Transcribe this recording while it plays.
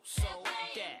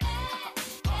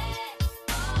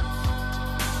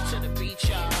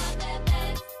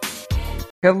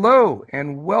Hello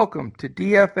and welcome to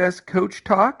DFS Coach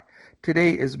Talk.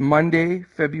 Today is Monday,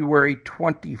 February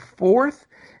 24th,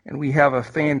 and we have a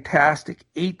fantastic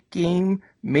 8-game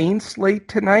main slate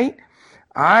tonight.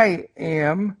 I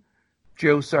am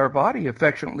Joe Sarvati,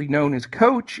 affectionately known as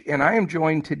Coach, and I am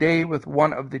joined today with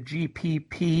one of the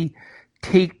GPP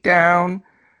takedown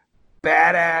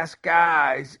badass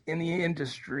guys in the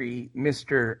industry,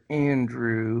 Mr.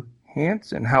 Andrew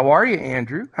Hansen. How are you,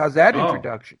 Andrew? How's that Oh,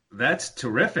 introduction? that's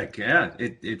terrific. Yeah,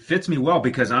 it fits me well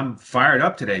because I'm fired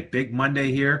up today. Big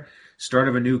Monday here, start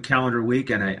of a new calendar week,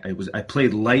 and I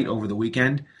played light over the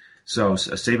weekend, so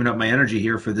saving up my energy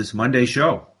here for this Monday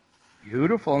show.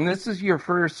 Beautiful. And this is your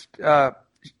first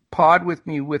pod with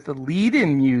me with the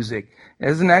lead-in music.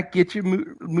 Doesn't that get you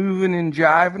moving and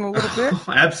jiving a little bit?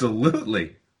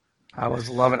 Absolutely. I was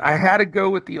loving it. I had to go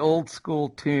with the old school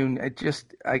tune. I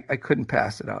couldn't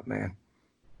pass it up, man.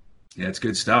 Yeah, it's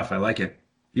good stuff. I like it.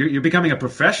 You're becoming a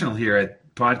professional here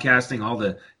at podcasting, all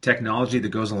the technology that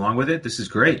goes along with it. This is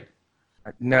great.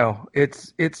 No,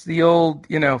 it's the old,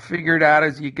 figure it out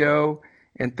as you go.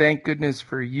 And thank goodness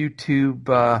for YouTube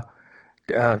uh,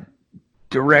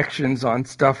 directions on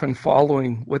stuff and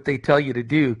following what they tell you to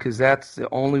do, because that's the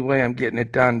only way I'm getting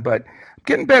it done. But I'm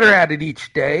getting better at it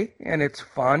each day, and it's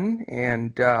fun.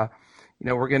 And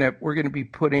we're gonna be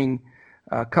putting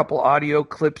a couple audio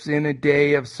clips in a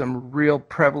day of some real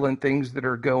prevalent things that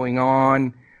are going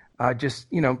on. Just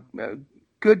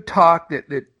good talk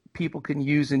that people can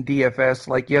use in DFS.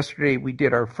 Like yesterday, we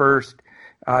did our first.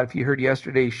 If you heard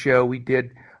yesterday's show, we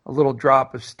did a little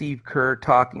drop of Steve Kerr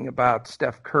talking about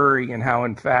Steph Curry and how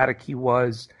emphatic he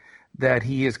was that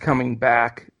he is coming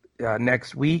back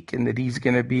next week and that he's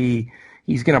going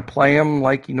to play him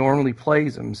like he normally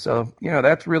plays him. So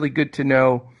that's really good to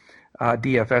know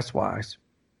DFS wise.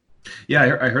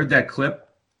 Yeah, I heard that clip,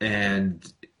 and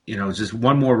just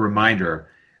one more reminder.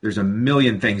 There's a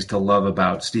million things to love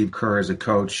about Steve Kerr as a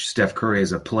coach, Steph Curry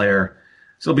as a player.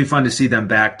 So it'll be fun to see them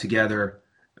back together.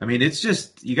 I mean, it's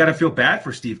just you got to feel bad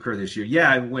for Steve Kerr this year.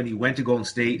 Yeah, when he went to Golden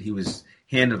State, he was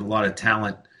handed a lot of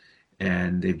talent,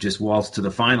 and they've just waltzed to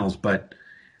the finals. But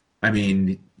I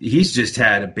mean, he's just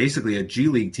had basically a G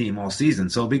League team all season,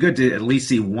 so it'll be good to at least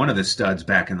see one of the studs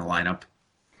back in the lineup.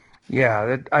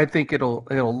 Yeah, I think it'll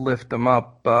lift them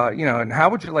up. And how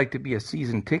would you like to be a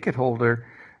season ticket holder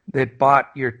that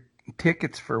bought your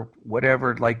tickets for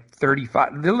whatever, like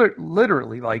 35,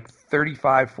 literally like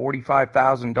 35,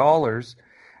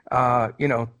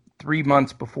 $45,000, 3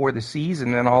 months before the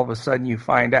season, and all of a sudden you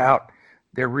find out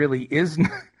there really is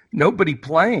nobody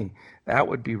playing. That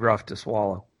would be rough to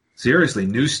swallow. Seriously,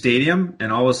 new stadium,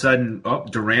 and all of a sudden, oh,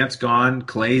 Durant's gone,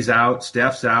 Clay's out,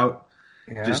 Steph's out.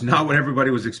 Yeah. Just not what everybody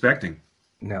was expecting.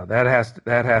 No, that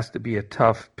has to be a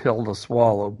tough pill to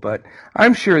swallow, but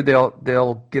I'm sure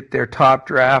they'll get their top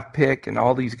draft pick, and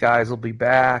all these guys will be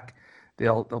back.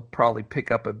 They'll probably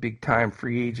pick up a big time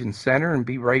free agent center and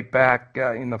be right back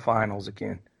in the finals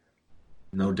again.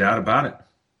 No doubt about it.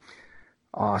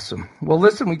 Awesome. Well,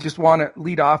 listen, we just want to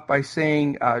lead off by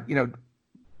saying,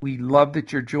 we love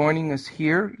that you're joining us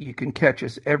here. You can catch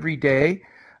us every day,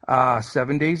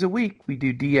 7 days a week. We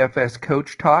do DFS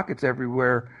Coach Talk. It's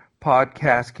everywhere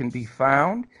podcasts can be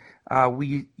found.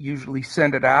 We usually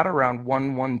send it out around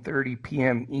 1:30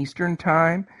 p.m. Eastern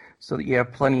time so that you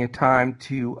have plenty of time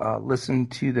to listen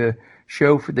to the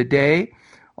show for the day.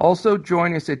 Also,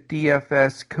 join us at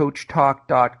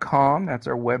dfscoachtalk.com. That's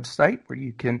our website where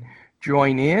you can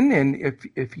join in. And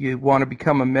if you want to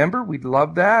become a member, we'd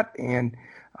love that. And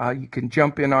you can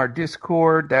jump in our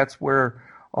Discord. That's where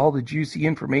all the juicy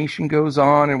information goes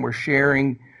on, and we're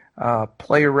sharing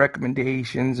player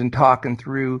recommendations and talking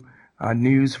through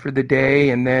news for the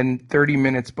day. And then 30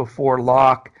 minutes before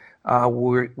lock,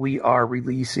 we are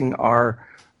releasing our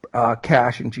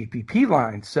cash and GPP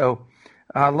lines. So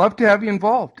I'd love to have you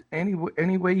involved any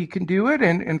way you can do it.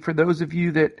 And for those of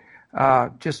you that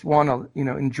just want to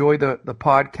enjoy the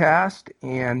podcast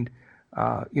and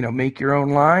make your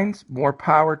own lines, more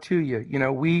power to you.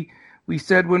 We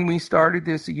said when we started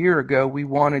this a year ago, we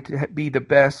wanted to be the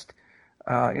best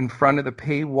in front of the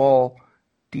paywall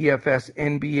DFS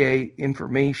NBA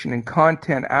information and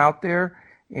content out there,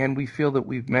 and we feel that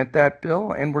we've met that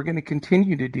bill, and we're going to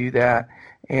continue to do that.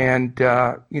 And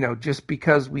just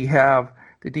because we have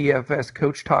the DFS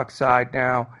Coach Talk side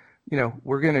now,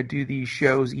 we're going to do these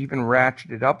shows even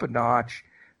ratchet it up a notch,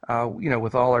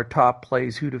 with all our top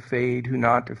plays, who to fade, who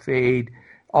not to fade,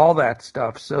 all that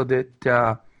stuff, so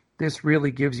that this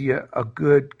really gives you a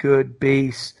good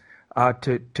base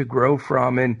to grow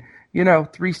from. And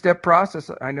 3-step process.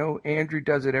 I know Andrew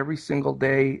does it every single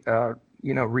day,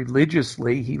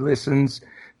 religiously. He listens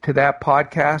to that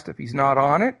podcast if he's not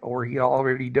on it, or he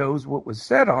already knows what was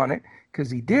said on it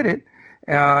because he did it,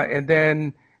 and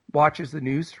then watches the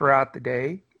news throughout the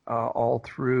day, all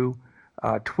through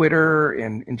Twitter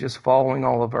and just following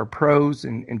all of our pros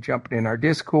and jumping in our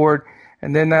Discord.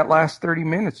 And then that last 30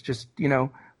 minutes, just,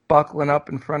 buckling up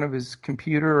in front of his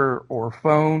computer or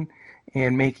phone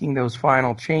and making those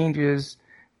final changes,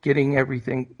 getting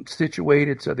everything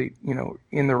situated so that,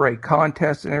 in the right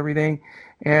context and everything.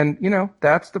 And,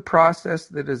 that's the process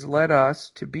that has led us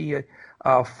to be a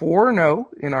 4-0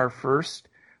 in our first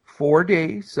 4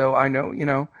 days. So I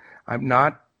know, I'm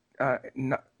not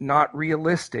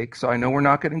realistic. So I know we're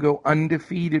not going to go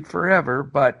undefeated forever,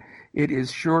 but it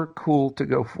is sure cool to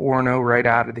go 4-0 right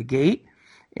out of the gate.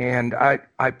 And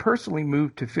I personally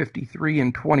moved to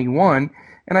 53-21.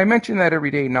 And I mention that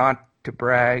every day, not to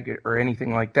brag or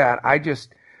anything like that. I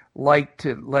just like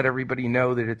to let everybody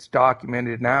know that it's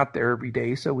documented and out there every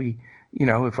day. So we,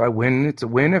 if I win, it's a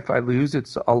win. If I lose,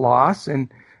 it's a loss. And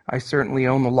I certainly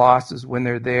own the losses when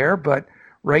they're there. But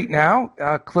right now,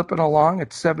 clipping along at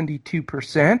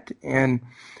 72%. And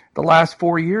the last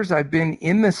 4 years, I've been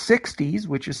in the 60s,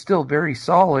 which is still very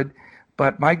solid.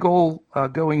 But my goal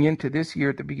going into this year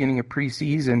at the beginning of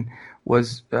preseason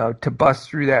was to bust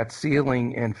through that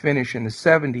ceiling and finish in the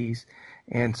 70s.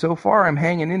 And so far, I'm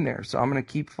hanging in there. So I'm going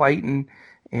to keep fighting,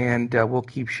 and we'll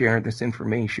keep sharing this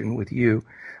information with you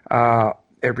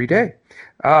every day.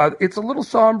 It's a little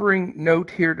sombering note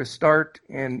here to start.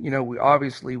 And, we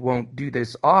obviously won't do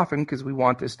this often because we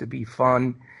want this to be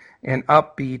fun and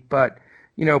upbeat. But,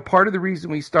 part of the reason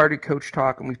we started Coach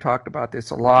Talk, and we've talked about this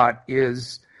a lot,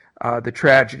 is the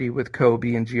tragedy with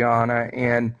Kobe and Gianna,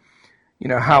 and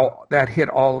how that hit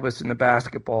all of us in the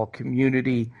basketball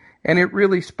community. And it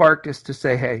really sparked us to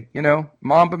say, hey,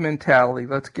 Mamba mentality,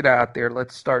 let's get out there,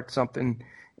 let's start something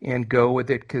and go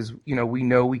with it, because we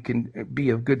know we can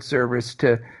be of good service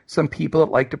to some people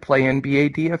that like to play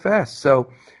NBA DFS.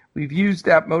 So we've used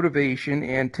that motivation,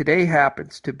 and today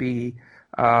happens to be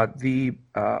the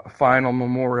final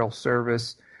memorial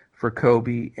service for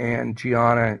Kobe and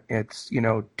Gianna. It's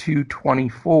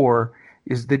 2/24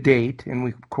 is the date, and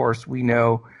of course we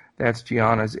know that's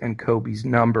Gianna's and Kobe's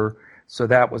number, so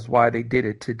that was why they did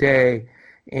it today.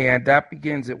 And that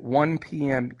begins at 1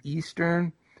 p.m.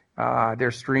 Eastern.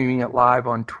 They're streaming it live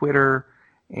on Twitter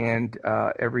and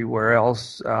everywhere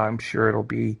else. I'm sure it'll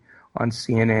be on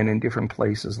CNN and different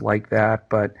places like that,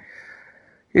 but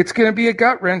it's going to be a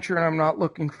gut wrencher, and I'm not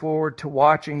looking forward to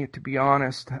watching it, to be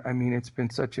honest. I mean, it's been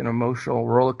such an emotional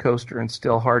roller coaster and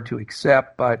still hard to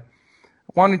accept, but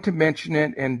I wanted to mention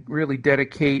it and really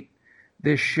dedicate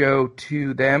this show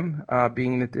to them,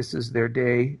 being that this is their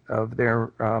day of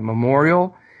their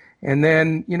memorial. And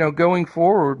then, going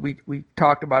forward, we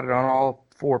talked about it on all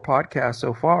 4 podcasts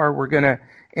so far. We're going to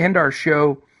end our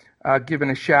show giving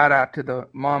a shout out to the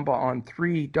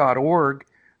MambaOn3.org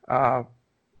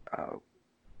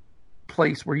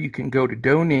place where you can go to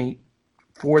donate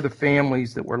for the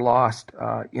families that were lost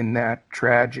in that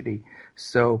tragedy.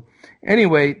 So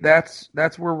anyway, that's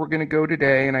where we're going to go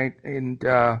today. And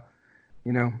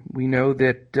we know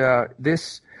that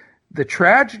the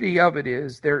tragedy of it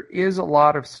is there is a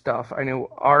lot of stuff. I know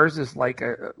ours is like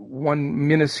a one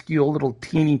minuscule little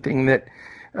teeny thing that,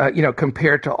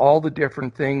 compared to all the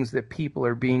different things that people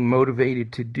are being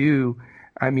motivated to do.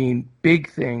 I mean, big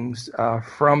things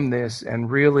from this,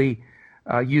 and really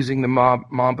using the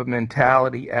Mamba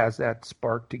mentality as that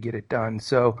spark to get it done.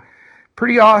 So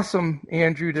pretty awesome,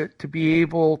 Andrew, to be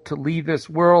able to leave this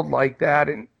world like that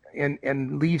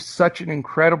and leave such an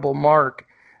incredible mark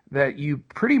that you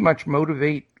pretty much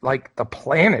motivate like the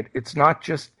planet. It's not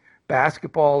just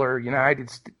basketball or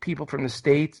people from the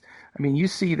States. I mean, you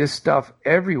see this stuff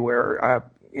everywhere,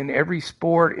 in every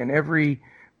sport, in every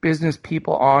business,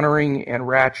 people honoring and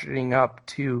ratcheting up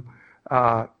to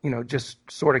just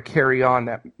sort of carry on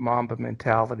that Mamba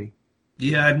mentality.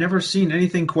 Yeah, I've never seen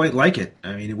anything quite like it.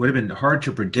 I mean, it would have been hard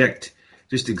to predict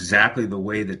just exactly the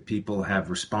way that people have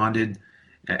responded,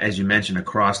 as you mentioned,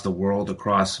 across the world,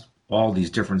 across all these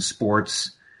different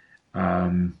sports.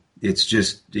 It's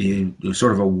just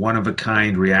sort of a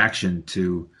one-of-a-kind reaction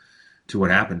to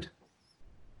what happened.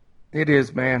 It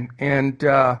is, man. And,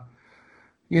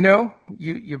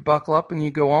 you buckle up and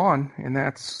you go on, and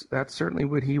that's certainly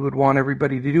what he would want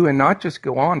everybody to do, and not just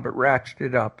go on, but ratchet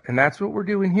it up. And that's what we're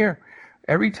doing here.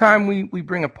 Every time we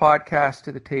bring a podcast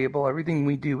to the table, everything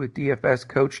we do with DFS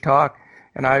Coach Talk,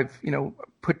 and I've,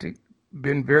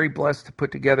 been very blessed to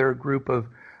put together a group of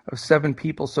 7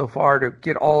 people so far to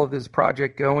get all of this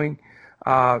project going.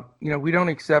 We don't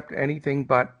accept anything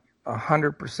but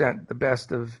 100% the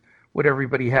best of what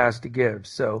everybody has to give.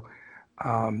 So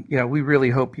We really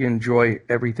hope you enjoy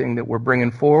everything that we're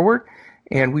bringing forward.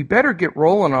 And we better get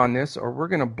rolling on this or we're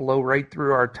going to blow right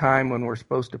through our time when we're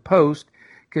supposed to post,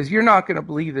 because you're not going to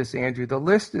believe this, Andrew. The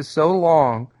list is so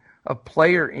long of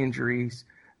player injuries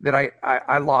that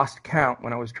I lost count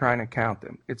when I was trying to count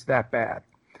them. It's that bad.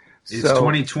 It's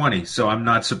 2020, so I'm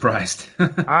not surprised.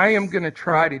 I am going to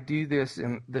try to do this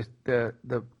in the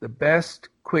best,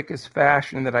 quickest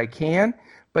fashion that I can.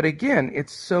 But again,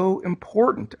 it's so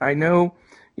important. I know,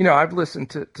 I've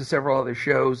listened to several other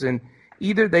shows, and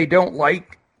either they don't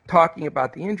like talking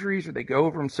about the injuries or they go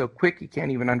over them so quick you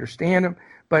can't even understand them.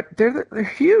 But they're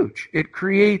huge. It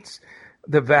creates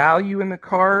the value in the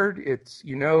card. It's,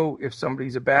 if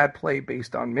somebody's a bad play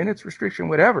based on minutes restriction,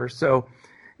 whatever. So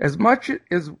as much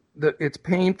as it's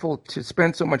painful to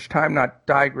spend so much time not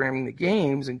diagramming the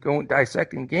games and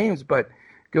dissecting games, but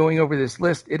going over this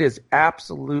list, it is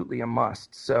absolutely a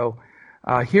must. So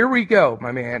here we go,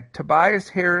 my man. Tobias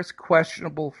Harris,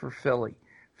 questionable for Philly,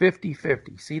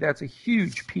 50-50. See, that's a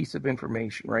huge piece of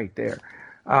information right there.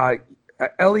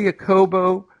 Elie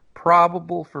Okobo,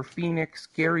 probable for Phoenix.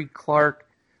 Gary Clark,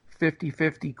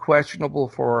 50-50, questionable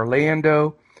for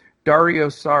Orlando. Dario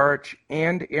Saric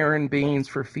and Aaron Baines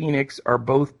for Phoenix are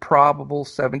both probable,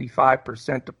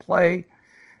 75% to play,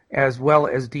 as well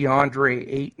as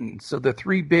DeAndre Ayton. So the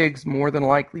three bigs more than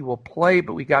likely will play,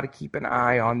 but we got to keep an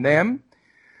eye on them.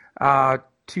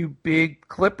 Two big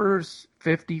Clippers,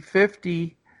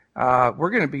 50-50. We're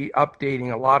going to be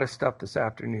updating a lot of stuff this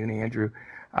afternoon, Andrew.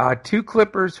 Two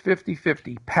Clippers,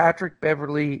 50-50, Patrick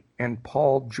Beverley and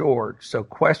Paul George. So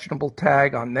questionable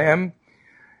tag on them.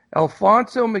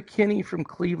 Alfonso McKinney from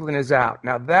Cleveland is out.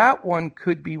 Now, that one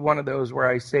could be one of those where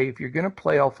I say, if you're going to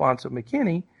play Alfonso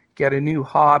McKinney, get a new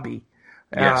hobby.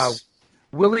 Yes.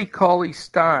 Willie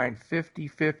Cauley-Stein,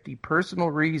 50-50,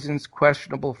 personal reasons,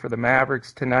 questionable for the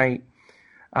Mavericks tonight.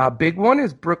 Big one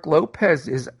is Brook Lopez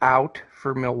is out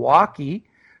for Milwaukee.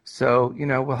 So,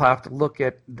 we'll have to look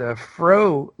at the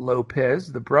Fro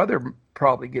Lopez. The brother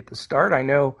probably get the start. I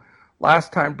know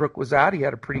last time Brook was out, he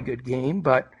had a pretty good game,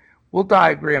 but we'll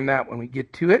diagram that when we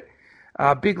get to it.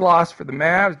 Big loss for the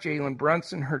Mavs. Jalen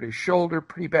Brunson hurt his shoulder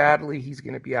pretty badly. He's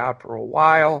going to be out for a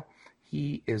while.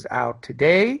 He is out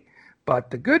today.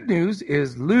 But the good news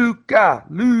is Luka,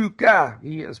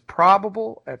 he is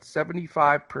probable at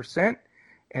 75%,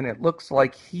 and it looks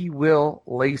like he will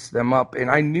lace them up. And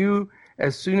I knew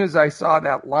as soon as I saw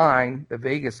that line, the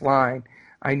Vegas line,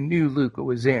 I knew Luka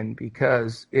was in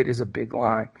because it is a big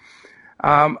line.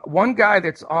 One guy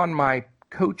that's on my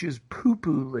coach's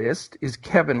poo-poo list is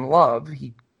Kevin Love.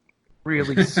 He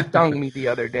really stung me the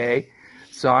other day,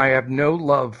 so I have no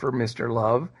love for Mr.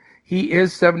 Love. He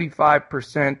is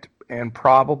 75% and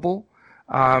probable.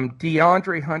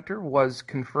 DeAndre Hunter was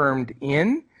confirmed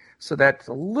in, so that's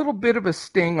a little bit of a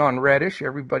sting on Reddish.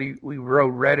 We wrote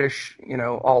Reddish,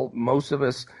 most of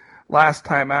us last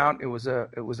time out. It was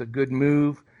a good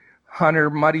move. Hunter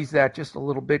muddies that just a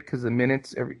little bit because the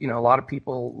minutes, a lot of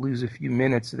people lose a few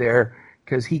minutes there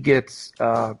because he gets,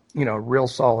 a real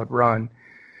solid run.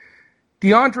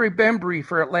 DeAndre Bembry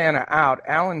for Atlanta out.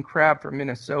 Alan Crabb for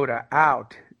Minnesota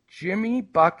out. Jimmy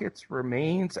Buckets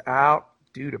remains out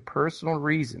due to personal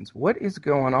reasons. What is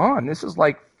going on? This is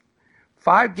like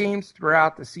 5 games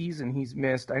throughout the season he's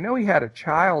missed. I know he had a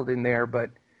child in there,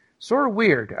 but sort of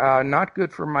weird. Not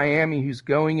good for Miami, who's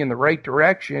going in the right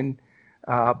direction,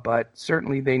 but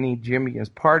certainly they need Jimmy as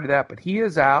part of that. But he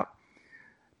is out.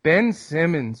 Ben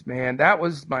Simmons, man, that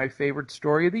was my favorite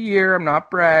story of the year. I'm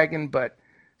not bragging, but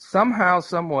somehow,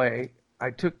 some way,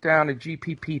 I took down a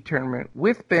GPP tournament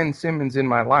with Ben Simmons in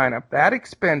my lineup. That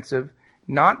expensive,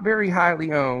 not very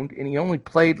highly owned, and he only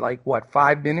played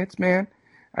 5 minutes, man?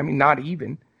 I mean, not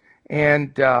even.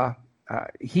 And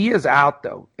he is out,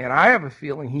 though, and I have a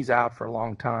feeling he's out for a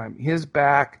long time. His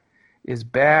back is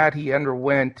bad. He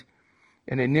underwent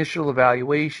an initial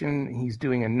evaluation. He's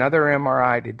doing another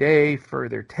MRI today.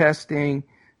 Further testing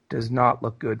does not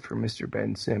look good for Mr.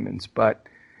 Ben Simmons. But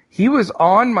he was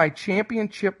on my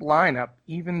championship lineup,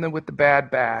 even with the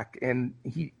bad back. And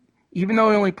even though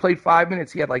he only played 5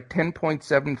 minutes, he had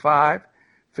 10.75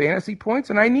 fantasy points,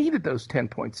 and I needed those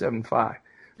 10.75.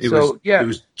 It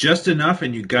was just enough,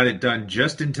 and you got it done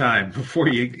just in time before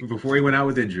he went out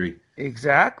with injury.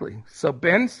 Exactly. So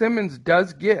Ben Simmons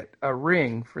does get a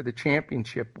ring for the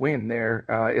championship win there.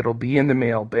 It'll be in the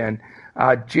mail, Ben.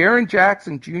 Jaren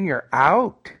Jackson Jr.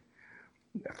 out.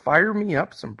 Fire me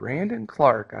up some Brandon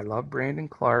Clark. I love Brandon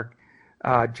Clark.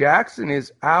 Jackson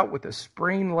is out with a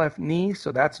sprained left knee,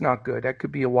 so that's not good. That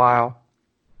could be a while.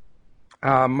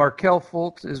 Markelle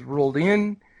Fultz is ruled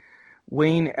in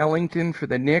Wayne Ellington for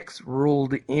the Knicks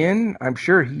ruled in. I'm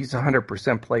sure he's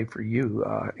 100% play for you,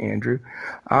 Andrew.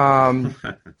 Frank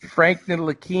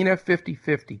Ntilikina,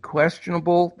 50-50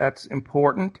 questionable. That's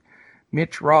important.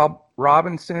 Mitch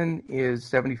Robinson is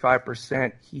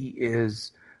 75%. He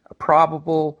is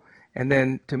probable. And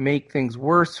then to make things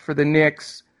worse for the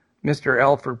Knicks, Mr.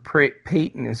 Elfrid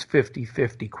Payton is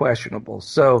 50-50 questionable.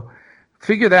 So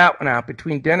figure that one out.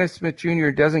 Between Dennis Smith Jr.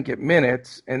 doesn't get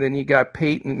minutes, and then you got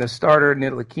Payton, the starter, and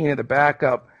Ntilikina, the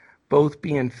backup, both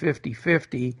being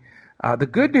 50-50. The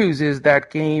good news is that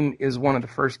game is one of the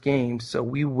first games, so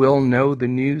we will know the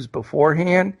news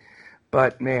beforehand.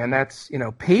 But, man,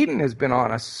 Payton has been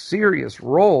on a serious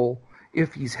roll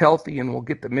if he's healthy and will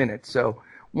get the minutes. So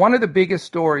one of the biggest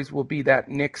stories will be that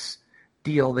Knicks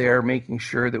deal there, making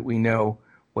sure that we know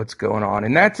what's going on.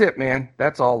 And that's it, man.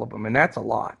 That's all of them, and that's a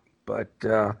lot. But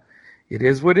it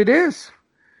is what it is.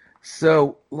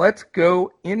 So let's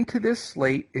go into this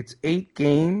slate. It's 8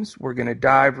 games. We're going to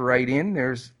dive right in.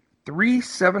 There's 3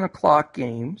 7 o'clock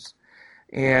games.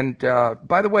 And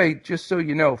by the way, just so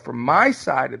you know, from my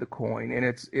side of the coin, and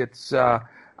it's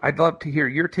I'd love to hear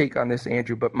your take on this,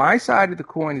 Andrew, but my side of the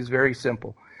coin is very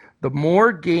simple. The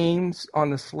more games on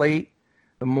the slate,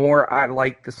 the more I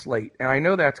like the slate. And I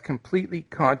know that's completely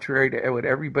contrary to what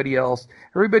everybody else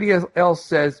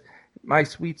says. My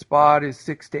sweet spot is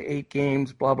 6 to 8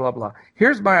 games, blah, blah, blah.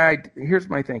 Here's my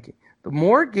thinking. The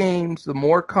more games, the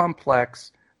more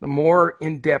complex, the more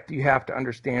in-depth you have to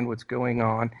understand what's going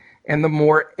on, and the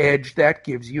more edge that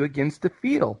gives you against the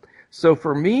field. So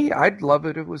for me, I'd love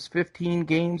it if it was 15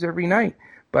 games every night,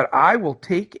 but I will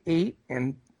take 8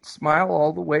 and smile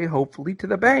all the way, hopefully, to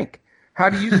the bank. How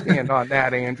do you stand on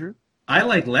that, Andrew? I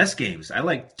like less games. I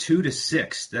like 2 to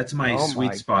 6. That's my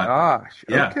sweet spot. Gosh.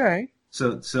 Yeah. Okay.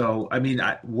 So I mean,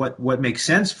 what makes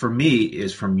sense for me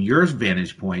is, from your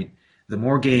vantage point, the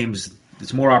more games,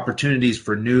 there's more opportunities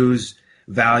for news,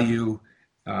 value,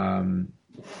 and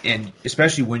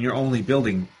especially when you're only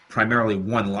building primarily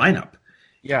one lineup.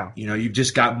 Yeah. You've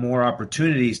just got more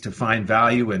opportunities to find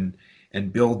value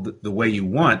and build the way you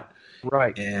want.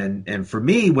 Right. And for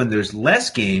me, when there's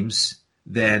less games,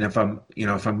 then if I'm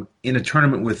in a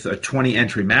tournament with a 20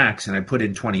 entry max and I put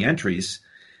in 20 entries,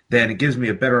 then it gives me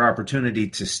a better opportunity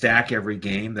to stack every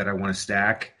game that I want to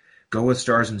stack, go with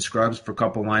stars and scrubs for a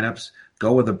couple lineups,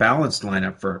 go with a balanced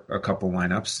lineup for a couple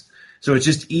lineups. So it's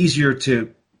just easier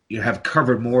to have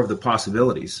covered more of the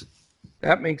possibilities.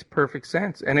 That makes perfect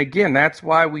sense. And again, that's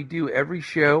why we do every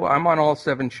show. I'm on all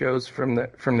 7 shows from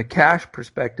the cash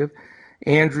perspective.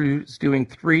 Andrew's doing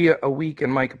 3 a week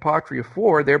and Mike Apotria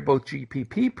 4. They're both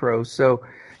GPP pros. So,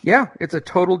 yeah, it's a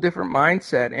total different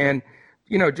mindset. And,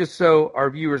 just so our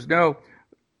viewers know,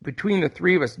 between the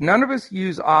 3 of us, none of us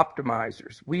use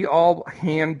optimizers. We all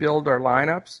hand build our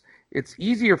lineups. It's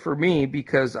easier for me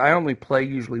because I only play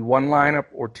usually 1 lineup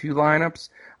or 2 lineups.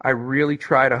 I really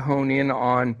try to hone in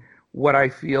on what I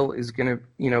feel is going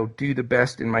to, do the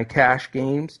best in my cash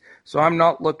games. So I'm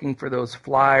not looking for those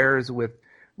flyers with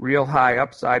real high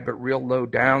upside but real low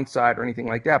downside or anything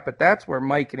like that. But that's where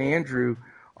Mike and Andrew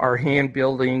are hand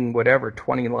building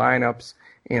 20 lineups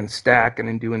and stacking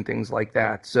and doing things like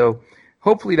that. So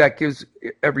hopefully that gives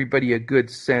everybody a good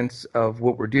sense of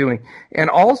what we're doing. And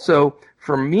also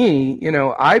for me,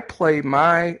 I play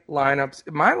my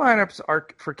lineups. My lineups are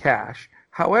for cash.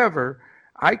 However,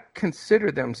 I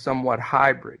consider them somewhat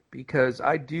hybrid because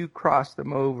I do cross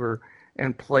them over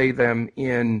and play them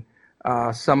in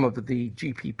some of the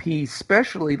GPPs,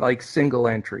 especially like single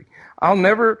entry. I'll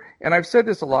never, and I've said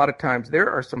this a lot of times, there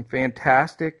are some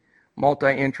fantastic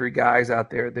multi-entry guys out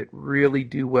there that really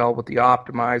do well with the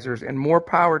optimizers, and more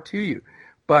power to you.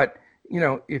 But,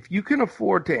 if you can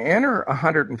afford to enter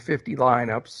 150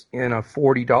 lineups in a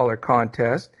 $40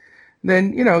 contest,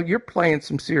 then, you're playing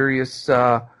some serious,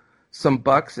 some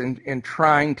bucks and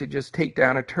trying to just take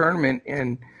down a tournament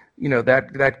and,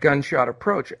 that gunshot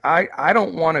approach. I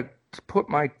don't want to put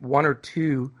my 1 or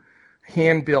 2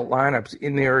 hand-built lineups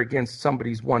in there against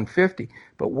somebody's 150.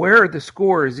 But where the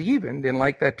score is even, and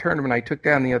like that tournament I took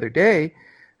down the other day,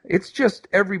 it's just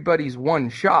everybody's one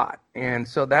shot. And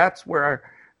so that's where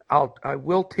I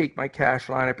will take my cash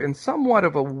lineup, and somewhat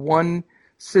of a 1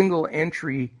 single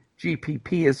entry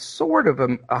GPP is sort of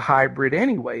a hybrid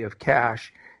anyway of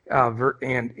cash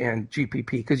and GPP,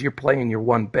 because you're playing your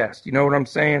one best. You know what I'm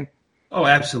saying? Oh,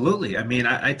 absolutely. I mean,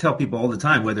 I tell people all the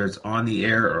time, whether it's on the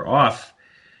air or off,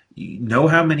 you know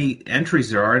how many entries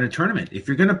there are in a tournament. If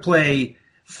you're going to play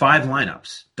 5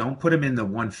 lineups, don't put them in the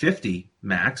 150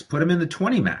 max, put them in the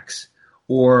 20 max,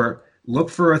 or look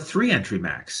for a 3 entry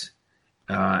max.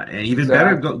 And even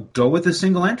better, go with a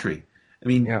single entry. I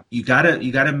mean, Yeah. you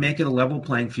gotta make it a level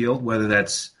playing field, whether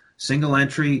that's single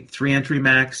entry, 3 entry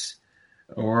max,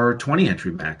 or 20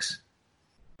 entry max.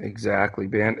 Exactly,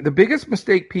 Ben. The biggest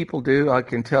mistake people do, I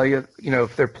can tell you,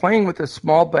 if they're playing with a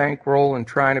small bankroll and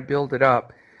trying to build it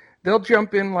up, they'll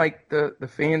jump in like the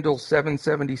FanDuel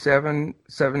 777,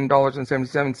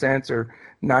 $7.77 or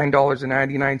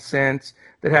 $9.99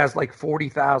 that has like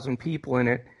 40,000 people in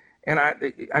it. And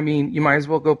I mean, you might as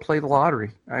well go play the lottery.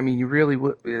 I mean, you really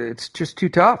would. It's just too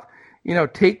tough.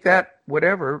 Take that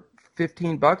whatever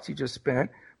 $15 you just spent,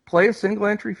 play a single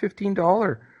entry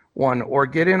 $15 one, or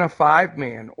get in a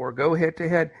 5-man, or go head to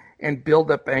head and build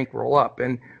that bankroll up.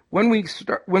 And when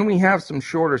we have some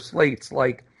shorter slates,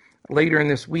 like later in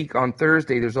this week on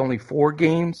Thursday, there's only 4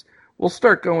 games. We'll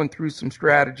start going through some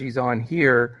strategies on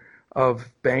here of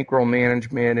bankroll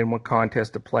management and what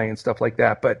contest to play and stuff like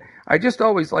that. But I just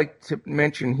always like to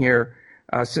mention here,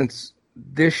 since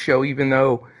this show, even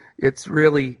though it's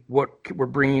really what we're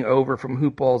bringing over from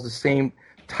Hoop Ball is the same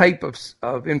type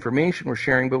of information we're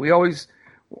sharing, but we always,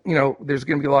 there's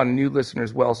going to be a lot of new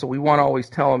listeners as well. So we want to always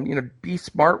tell them, be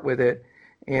smart with it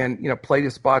and, play the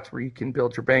spots where you can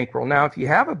build your bankroll. Now, if you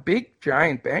have a big,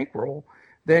 giant bankroll,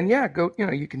 then yeah, go,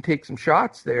 you can take some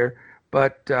shots there.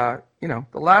 But, the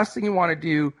last thing you want to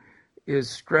do is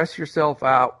stress yourself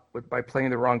out by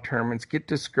playing the wrong tournaments, get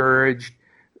discouraged,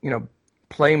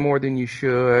 play more than you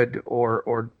should,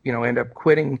 or end up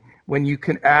quitting when you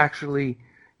can actually,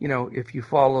 if you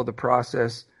follow the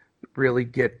process, really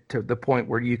get to the point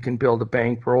where you can build a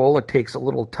bankroll. It takes a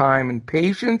little time and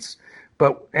patience,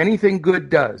 but anything good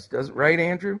does it, right,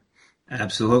 Andrew?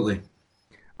 Absolutely.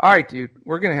 All right, dude,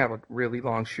 we're going to have a really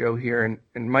long show here,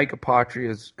 and Mike Apotria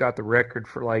has got the record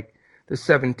for like the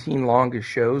 17 longest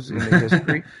shows in the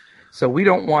history. So we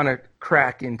don't want to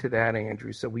crack into that,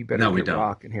 Andrew, so we better get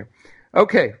rocking here.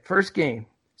 Okay, first game,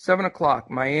 7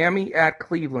 o'clock, Miami at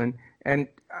Cleveland. And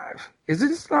is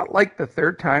this not like the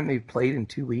third time they've played in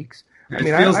 2 weeks? It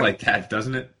feels like that,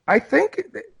 doesn't it? I think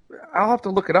I'll have to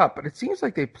look it up, but it seems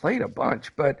like they played a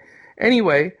bunch. But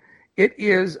anyway, it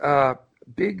is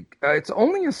big. It's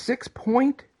only a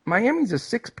 6-point. Miami's a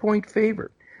 6-point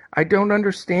favorite. I don't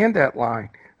understand that line.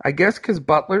 I guess because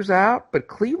Butler's out, but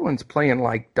Cleveland's playing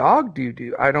like dog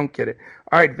doo-doo. I don't get it.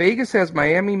 All right, Vegas has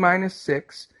Miami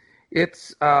 -6.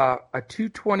 It's a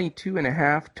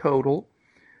 222.5 total.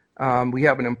 We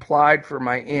have an implied for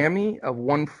Miami of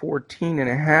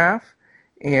 114.5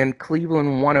 and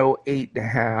Cleveland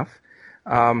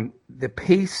 108.5. The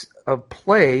pace of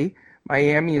play,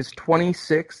 Miami is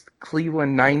 26th,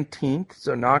 Cleveland 19th,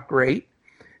 so not great.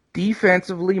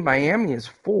 Defensively, Miami is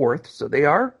 4th, so they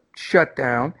are shut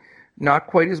down. Not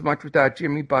quite as much without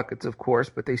Jimmy Buckets, of course,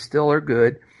 but they still are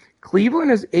good.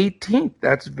 Cleveland is 18th.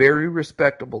 That's very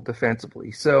respectable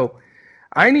defensively. So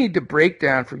I need to break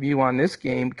down from you on this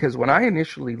game, because when I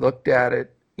initially looked at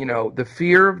it, the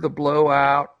fear of the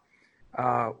blowout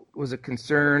was a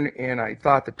concern, and I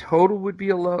thought the total would be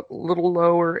a little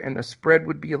lower and the spread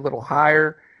would be a little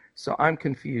higher. So I'm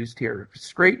confused here.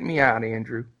 Straighten me out,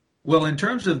 Andrew. Well, in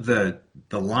terms of the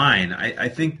line, I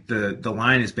think the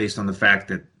line is based on the fact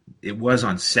that it was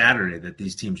on Saturday that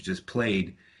these teams just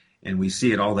played, and we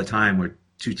see it all the time where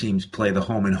two teams play the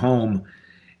home and home.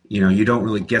 You don't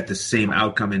really get the same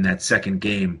outcome in that second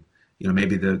game.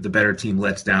 Maybe the better team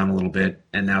lets down a little bit,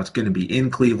 and now it's going to be in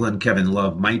Cleveland. Kevin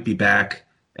Love might be back,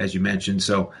 as you mentioned,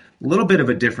 so a little bit of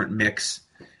a different mix,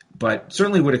 but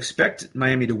certainly would expect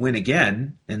Miami to win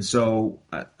again, and so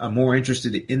I'm more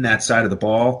interested in that side of the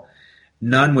ball.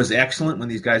 Nunn was excellent when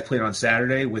these guys played on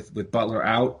Saturday with Butler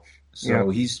out, so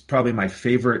He's probably my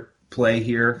favorite play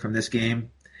here from this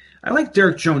game. I like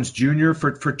Derek Jones Jr.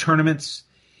 for tournaments.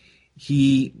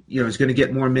 He is going to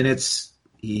get more minutes.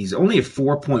 He's only at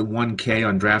 4.1K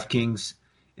on DraftKings,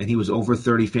 and he was over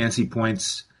 30 fantasy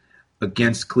points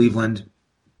against Cleveland.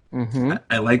 Mm-hmm.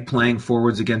 I like playing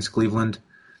forwards against Cleveland,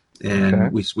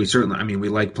 and we certainly, we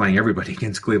like playing everybody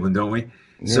against Cleveland, don't we?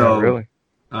 Yeah, so, really.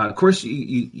 Of course,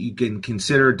 you can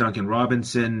consider Duncan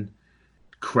Robinson,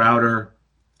 Crowder.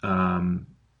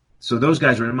 So those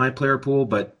guys are in my player pool,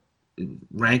 but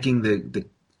ranking the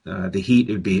Heat,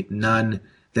 it would be Nunn,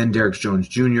 then Derek Jones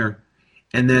Jr.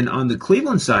 And then on the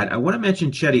Cleveland side, I want to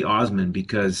mention Cedi Osman,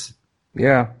 because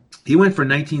he went for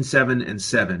 19, 7, and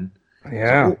 7.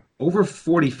 Yeah. So over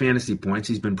 40 fantasy points.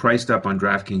 He's been priced up on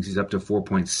DraftKings. He's up to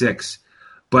 4.6.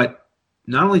 But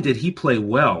not only did he play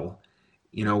well,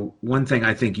 one thing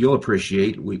I think you'll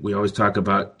appreciate, we always talk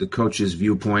about the coach's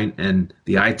viewpoint and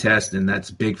the eye test, and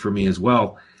that's big for me as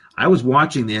well. I was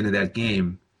watching the end of that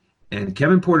game, and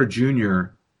Kevin Porter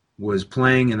Jr. was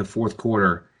playing in the fourth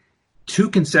quarter. 2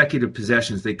 consecutive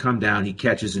possessions, they come down, he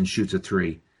catches and shoots a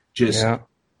 3. just,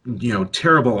 Yeah.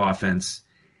 terrible offense.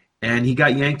 And he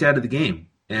got yanked out of the game.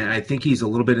 And I think he's a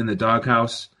little bit in the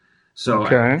doghouse. So I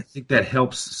Okay. think that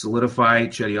helps solidify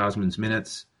Chetty Osman's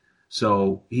minutes.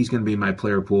 So he's going to be my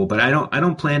player pool. But I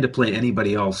don't plan to play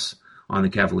anybody else on the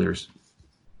Cavaliers.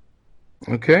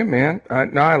 Okay, man.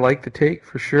 No, I like the take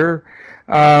for sure.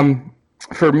 Um,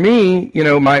 for me,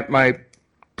 my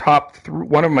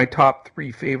one of my top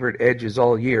three favorite edges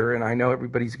all year, and I know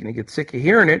everybody's going to get sick of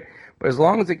hearing it, but as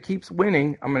long as it keeps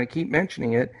winning, I'm going to keep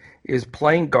mentioning it, is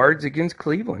playing guards against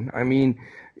Cleveland. I mean,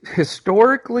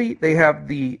 historically, they have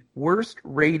the worst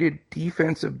rated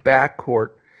defensive backcourt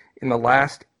in the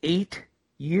last 8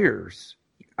 years.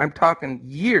 I'm talking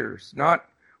years, not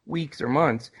weeks or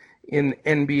months in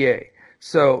NBA.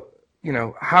 So,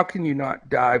 how can you not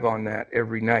dive on that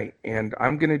every night? And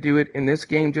I'm going to do it in this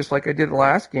game just like I did the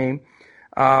last game.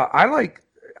 I've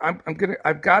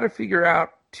got to figure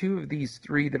out two of these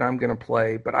three that I'm going to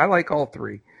play, but I like all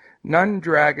three. Nunn,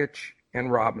 Dragic,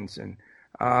 and Robinson.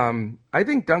 I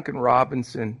think Duncan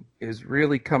Robinson is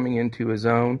really coming into his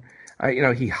own.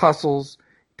 He hustles,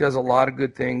 does a lot of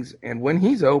good things, and when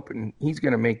he's open, he's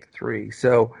going to make the three.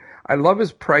 So I love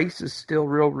his price is still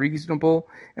real reasonable.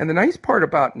 And the nice part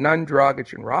about Nunn,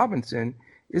 Dragic, and Robinson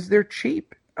is they're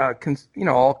cheap,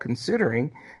 all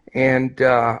considering. And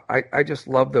I just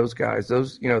love those guys.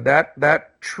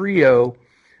 That trio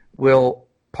will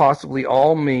possibly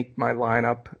all make my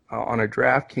lineup on a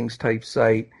DraftKings type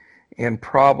site, and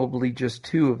probably just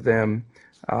two of them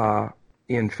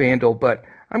in FanDuel. But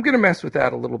I'm going to mess with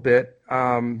that a little bit.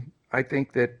 I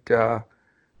think that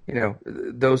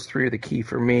those three are the key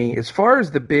for me. As far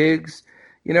as the bigs,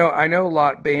 I know a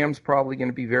lot. Bam's probably going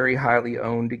to be very highly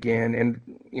owned again, and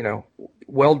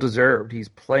well deserved. He's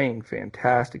playing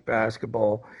fantastic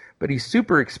basketball, but he's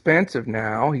super expensive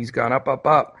now. He's gone up, up,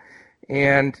 up.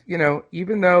 And,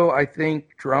 even though I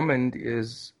think Drummond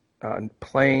is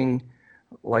playing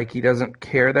like he doesn't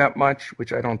care that much,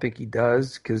 which I don't think he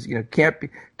does, because, can't be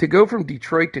to go from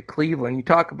Detroit to Cleveland. You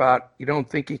talk about you don't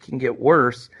think it can get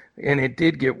worse, and it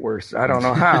did get worse. I don't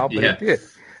know how, but Yeah. it did.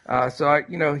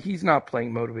 He's not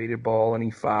playing motivated ball, and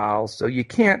he fouls. So you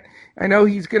can't. I know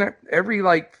he's gonna every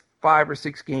like 5 or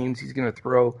 6 games he's gonna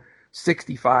throw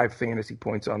 65 fantasy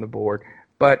points on the board,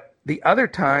 but the other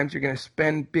times you're gonna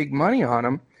spend big money on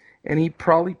him, and he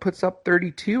probably puts up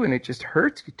 32, and it just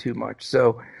hurts you too much.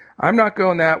 So I'm not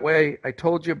going that way. I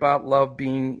told you about Love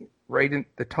being right in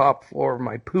the top floor of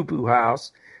my poo-poo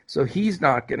house, so he's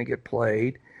not going to get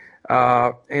played.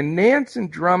 And Nance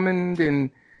and Drummond and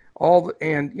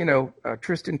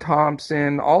Tristan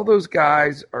Thompson, all those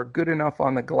guys are good enough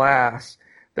on the glass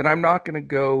that I'm not going to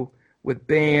go with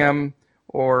Bam,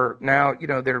 or now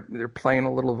they're playing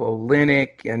a little of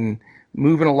Olynyk and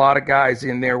moving a lot of guys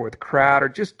in there with Crowder.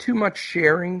 Just too much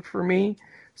sharing for me.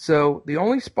 So the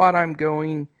only spot I'm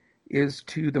going is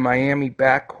to the Miami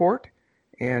backcourt,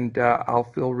 and I'll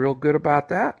feel real good about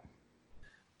that.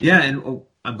 Yeah, and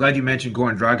I'm glad you mentioned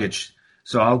Goran Dragic.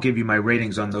 So I'll give you my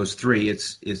ratings on those three.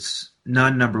 It's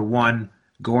Nunn number one,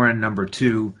 Goran number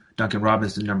two, Duncan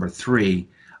Robinson number three.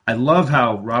 I love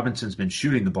how Robinson's been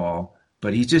shooting the ball,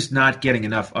 but he's just not getting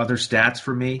enough other stats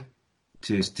for me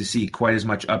to see quite as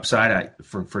much upside.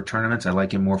 For tournaments, I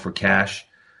like him more for cash,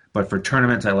 but for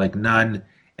tournaments, I like Nunn,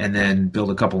 and then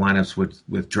build a couple lineups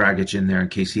with Dragic in there in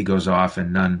case he goes off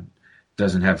and Nunn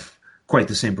doesn't have quite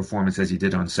the same performance as he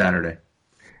did on Saturday.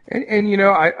 And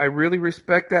I really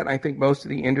respect that. And I think most of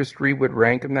the industry would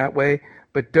rank him that way.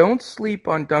 But don't sleep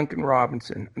on Duncan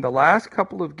Robinson. In the last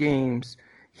couple of games,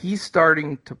 he's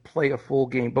starting to play a full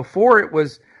game. Before it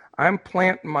was, I'm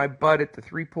planting my butt at the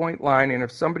 3-point line, and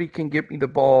if somebody can get me the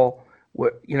ball,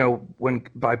 when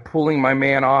by pulling my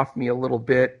man off me a little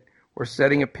bit or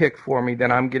setting a pick for me,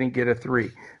 then I'm going to get a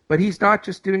three. But he's not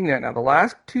just doing that now. The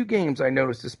last 2 games I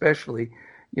noticed, especially,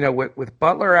 with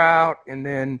Butler out, and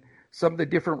then some of the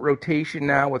different rotation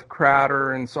now with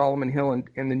Crowder and Solomon Hill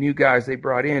and the new guys they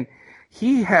brought in,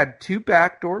 he had 2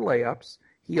 backdoor layups.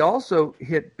 He also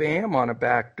hit Bam on a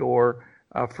backdoor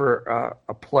for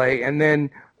a play. And then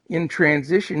in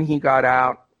transition, he got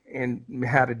out and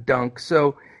had a dunk.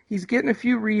 So he's getting a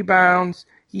few rebounds.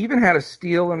 He even had a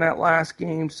steal in that last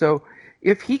game. So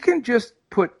if he can just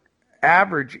put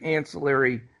average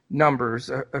ancillary numbers,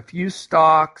 a few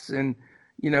stocks and,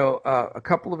 a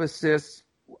couple of assists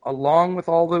along with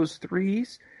all those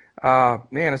threes,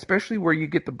 man, especially where you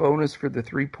get the bonus for the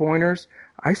 3-pointers,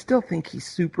 I still think he's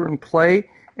super in play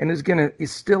and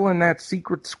is still in that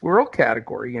secret squirrel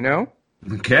category,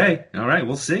 Okay. All right.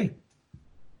 We'll see.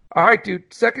 All right,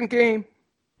 dude. Second game.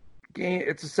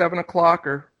 It's a 7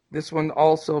 o'clocker. This one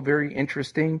also very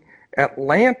interesting.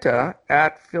 Atlanta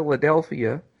at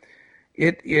Philadelphia.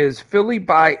 It is Philly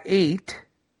by 8,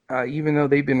 even though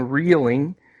they've been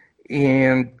reeling.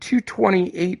 And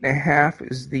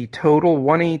 228.5 is the total.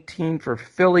 118 for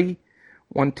Philly,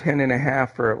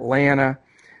 110.5 for Atlanta.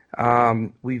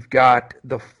 We've got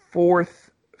the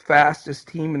fourth fastest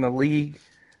team in the league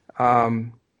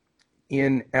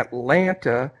in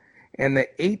Atlanta, and the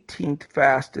 18th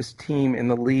fastest team in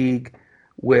the league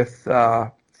with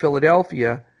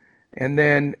Philadelphia. And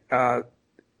then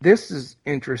this is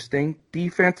interesting.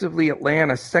 Defensively,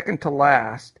 Atlanta second to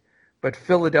last, but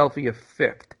Philadelphia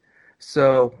fifth.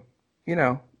 So,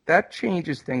 that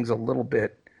changes things a little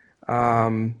bit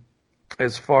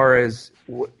as far as,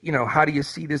 how do you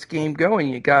see this game going?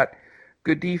 You got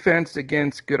good defense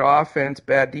against good offense,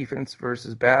 bad defense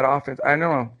versus bad offense. I don't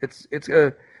know.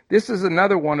 This is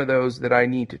another one of those that I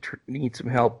need some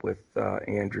help with,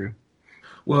 Andrew.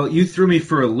 Well, you threw me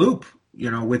for a loop,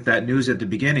 with that news at the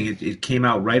beginning. It came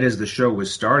out right as the show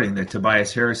was starting that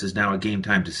Tobias Harris is now a game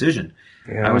time decision.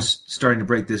 Yeah. I was starting to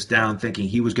break this down thinking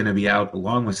he was going to be out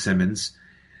along with Simmons.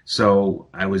 So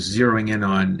I was zeroing in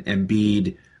on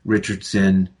Embiid,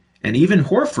 Richardson, and even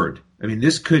Horford. I mean,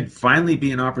 this could finally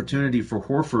be an opportunity for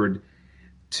Horford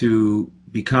to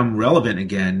become relevant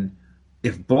again.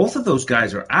 If both of those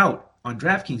guys are out on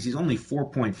DraftKings, he's only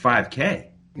 4.5K.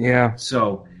 Yeah.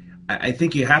 So I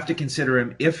think you have to consider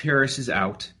him if Harris is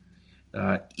out.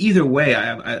 Either way,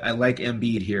 I like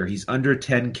Embiid here. He's under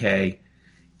 10K.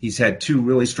 He's had 2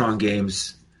 really strong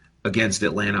games against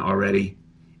Atlanta already.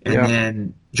 And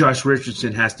then Josh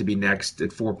Richardson has to be next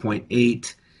at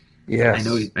 4.8. Yes.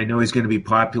 I know he's going to be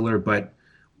popular, but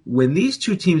when these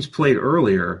two teams played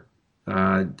earlier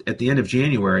at the end of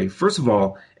January, first of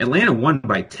all, Atlanta won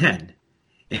by 10.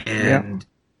 And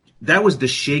that was the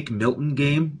Shake Milton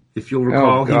game, if you'll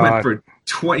recall. He went for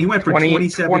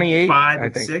 27, 5,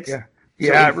 and 6.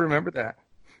 Yeah, I remember that.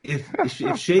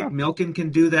 If Shake Milton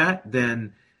can do that,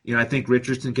 then I think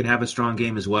Richardson can have a strong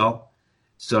game as well.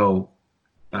 So,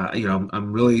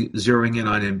 I'm really zeroing in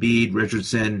on Embiid,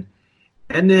 Richardson,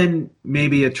 and then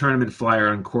maybe a tournament flyer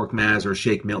on Korkmaz or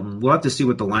Shake Milton. We'll have to see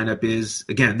what the lineup is.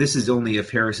 Again, this is only if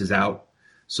Harris is out.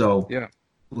 So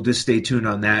we'll just stay tuned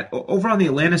on that. Over on the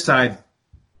Atlanta side,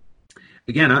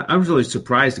 again, I was really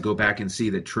surprised to go back and see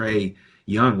that Trae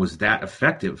Young was that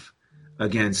effective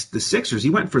against the Sixers. He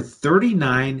went for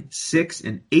 39, 6,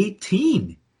 and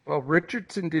 18. Well,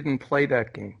 Richardson didn't play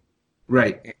that game.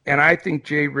 Right. And I think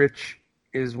Jay Rich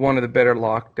is one of the better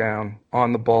lockdown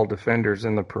on-the-ball defenders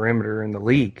in the perimeter in the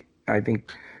league. I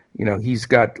think, he's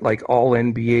got like all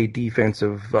NBA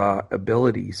defensive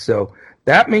abilities. So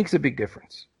that makes a big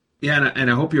difference. Yeah,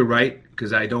 and I hope you're right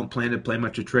because I don't plan to play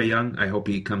much of Trae Young. I hope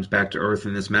he comes back to earth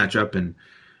in this matchup, and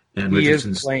he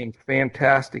is playing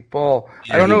fantastic ball.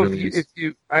 Yeah, I don't know if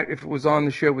it was on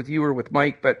the show with you or with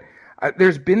Mike, but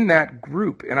there's been that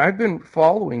group, and I've been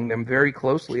following them very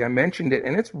closely. I mentioned it,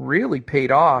 and it's really paid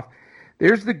off.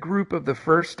 There's the group of the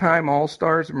first-time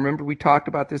All-Stars. Remember we talked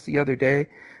about this the other day?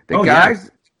 The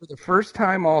guys for the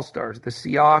first-time All-Stars, the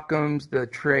Siakams, the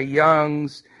Trae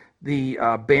Youngs, the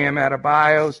Bam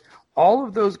Adebayos, all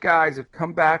of those guys have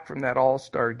come back from that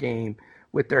All-Star game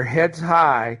with their heads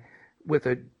high, with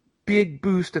a big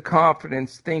boost of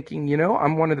confidence, thinking,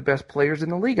 I'm one of the best players in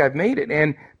the league. I've made it.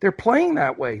 And they're playing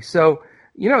that way. So,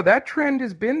 that trend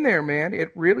has been there, man.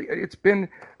 It's been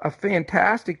a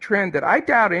fantastic trend that I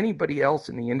doubt anybody else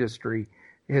in the industry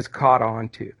has caught on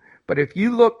to. But if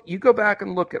you go back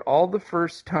and look at all the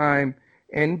first-time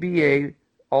NBA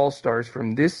All-Stars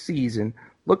from this season,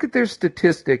 look at their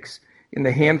statistics in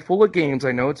the handful of games.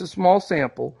 I know it's a small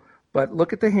sample, but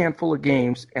look at the handful of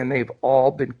games, and they've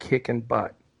all been kicking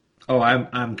butt. Oh,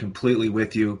 I'm completely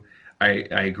with you. I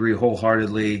agree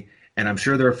wholeheartedly, and I'm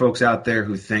sure there are folks out there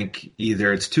who think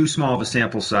either it's too small of a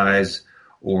sample size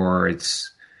or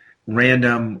it's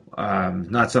random,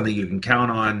 not something you can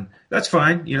count on. That's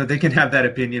fine. They can have that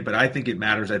opinion, but I think it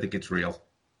matters. I think it's real.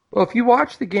 Well, if you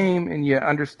watch the game and you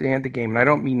understand the game, and I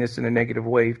don't mean this in a negative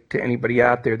way to anybody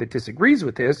out there that disagrees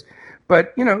with this,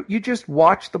 but, you just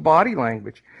watch the body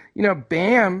language.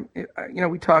 Bam,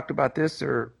 we talked about this,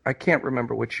 or I can't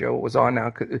remember which show it was on now.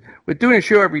 'Cause with doing a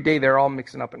show every day, they're all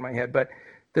mixing up in my head. But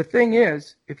the thing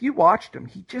is, if you watched him,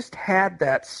 he just had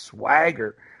that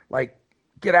swagger, like,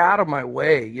 get out of my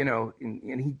way,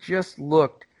 and he just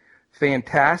looked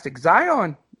fantastic.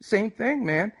 Zion, same thing,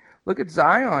 man. Look at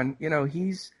Zion.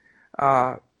 He's,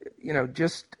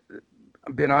 just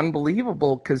been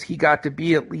unbelievable because he got to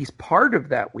be at least part of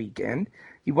that weekend.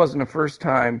 He wasn't a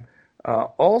first-time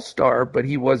All-Star, but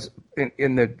he was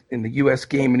in the U.S.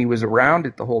 game, and he was around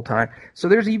it the whole time. So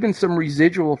there's even some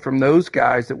residual from those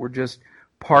guys that were just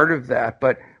part of that.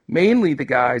 But mainly the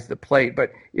guys that played.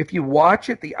 But if you watch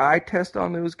it, the eye test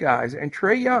on those guys, and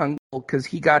Trae Young, because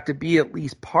he got to be at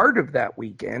least part of that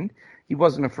weekend, he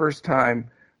wasn't a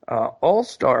first-time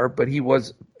All-Star, but he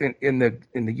was in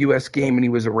the U.S. game, and he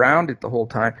was around it the whole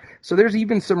time. So there's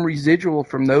even some residual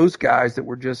from those guys that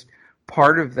were just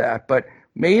part of that, but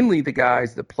mainly the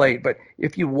guys that played. But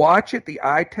if you watch it, the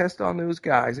eye test on those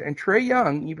guys, and Trae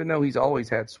Young, even though he's always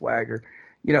had swagger,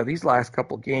 these last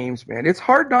couple games, man, it's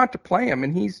hard not to play him,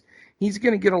 and he's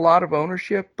going to get a lot of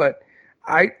ownership, but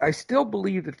I still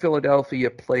believe that Philadelphia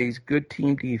plays good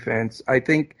team defense. I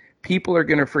think people are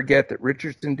going to forget that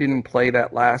Richardson didn't play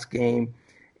that last game.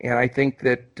 And I think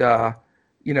that,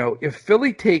 if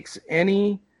Philly takes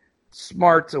any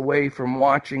smarts away from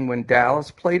watching when Dallas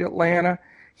played Atlanta,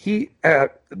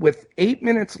 with 8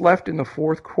 minutes left in the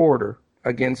fourth quarter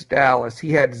against Dallas,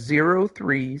 he had 0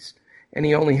 threes and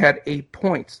he only had 8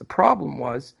 points. The problem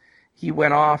was he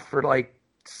went off for like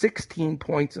 16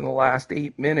 points in the last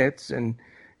 8 minutes and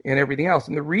everything else.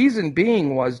 And the reason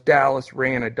being was Dallas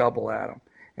ran a double at him.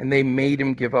 And they made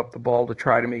him give up the ball to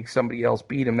try to make somebody else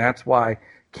beat him. That's why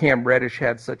Cam Reddish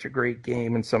had such a great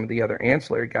game and some of the other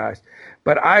ancillary guys.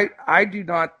 But I do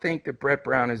not think that Brett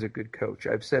Brown is a good coach.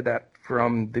 I've said that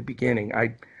from the beginning.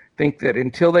 I think that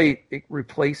until they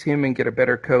replace him and get a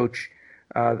better coach,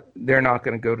 they're not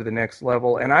going to go to the next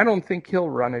level. And I don't think he'll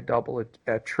run a double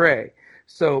at Trae.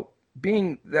 So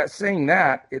saying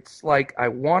that, it's like I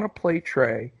want to play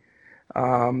Trae,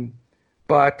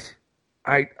 but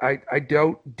I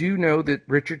do know that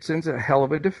Richardson's a hell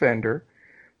of a defender,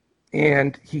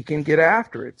 and he can get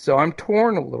after it. So I'm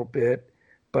torn a little bit,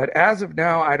 but as of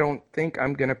now, I don't think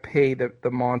I'm going to pay the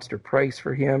monster price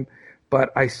for him.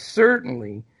 But I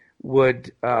certainly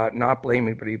would not blame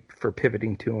anybody for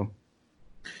pivoting to him.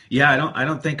 Yeah, I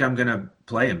don't think I'm going to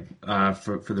play him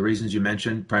for the reasons you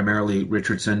mentioned, primarily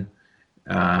Richardson.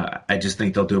 I just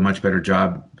think they'll do a much better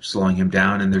job slowing him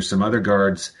down, and there's some other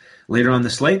guards later on the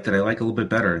slate that I like a little bit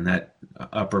better in that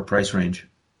upper price range.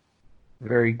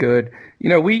 Very good.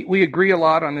 We agree a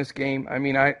lot on this game. I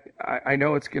mean, I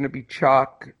know it's going to be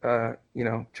chalk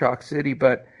city,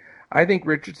 but I think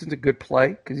Richardson's a good play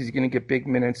because he's going to get big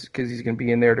minutes because he's going to be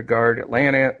in there to guard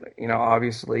Atlanta.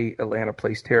 Obviously Atlanta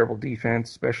plays terrible defense,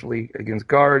 especially against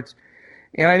guards.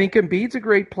 And I think Embiid's a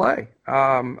great play.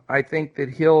 I think that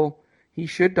he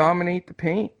should dominate the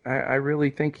paint. I really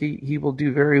think he will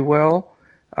do very well.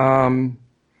 And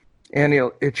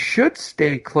it should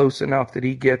stay close enough that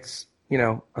he gets,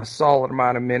 a solid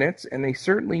amount of minutes, and they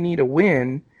certainly need a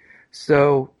win.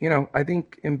 So, I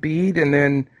think Embiid and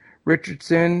then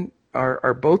Richardson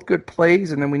are both good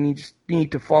plays, and then we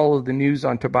need to follow the news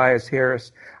on Tobias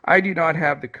Harris. I do not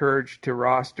have the courage to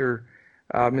roster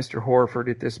Mr. Horford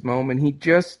at this moment.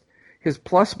 His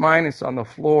plus minus on the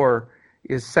floor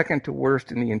is second to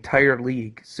worst in the entire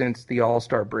league since the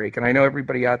All-Star break. And I know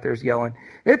everybody out there is yelling,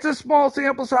 it's a small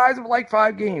sample size of like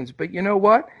 5 games. But you know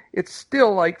what? It's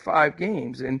still like 5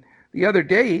 games. And the other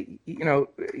day,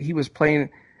 he was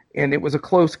playing, and it was a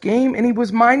close game, and he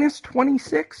was minus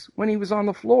 26 when he was on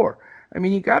the floor. I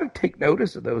mean, you got to take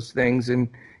notice of those things. And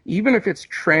even if it's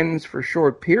trends for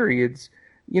short periods,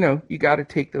 you got to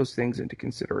take those things into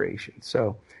consideration.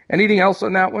 So anything else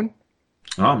on that one?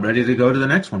 Oh, I'm ready to go to the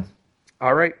next one.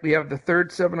 All right, we have the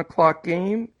third 7 o'clock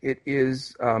game. It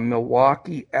is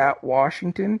Milwaukee at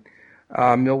Washington.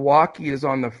 Milwaukee is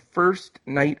on the first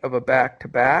night of a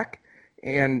back-to-back,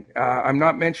 and I'm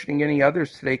not mentioning any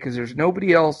others today because there's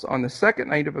nobody else on the second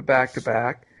night of a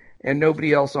back-to-back and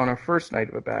nobody else on a first night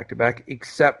of a back-to-back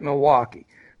except Milwaukee.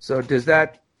 So does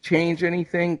that change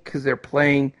anything because they're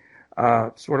playing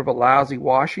sort of a lousy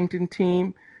Washington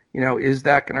team? Is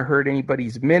that going to hurt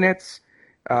anybody's minutes?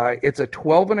 It's a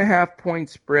 12.5-point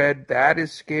spread. That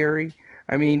is scary.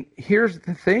 I mean, here's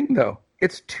the thing, though.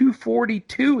 It's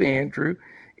 242, Andrew.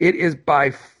 It is by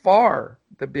far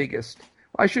the biggest.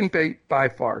 I shouldn't say by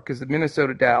far because the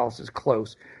Minnesota-Dallas is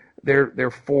close.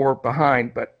 They're 4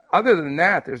 behind. But other than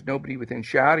that, there's nobody within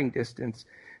shouting distance.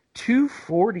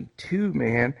 242,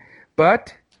 man.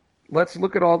 But let's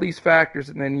look at all these factors,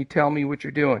 and then you tell me what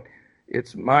you're doing.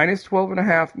 It's minus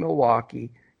 12.5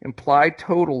 Milwaukee. Implied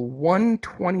total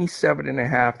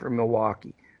 127.5 for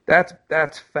Milwaukee.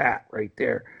 That's fat right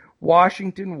there.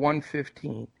 Washington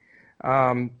 115.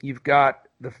 You've got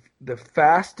the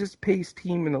fastest paced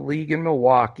team in the league in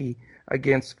Milwaukee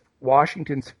against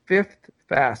Washington's 5th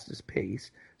fastest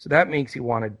pace. So that makes you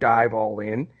want to dive all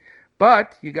in.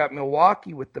 But you got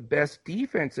Milwaukee with the best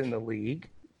defense in the league.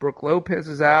 Brook Lopez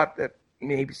is out. That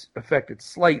maybe affected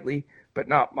slightly, but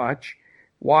not much.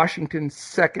 Washington's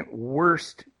second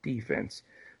worst defense.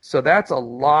 So that's a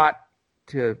lot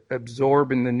to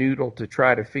absorb in the noodle to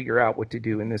try to figure out what to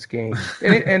do in this game.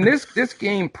 And this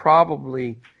game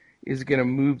probably is going to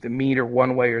move the meter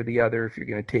one way or the other if you're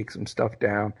going to take some stuff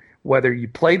down, whether you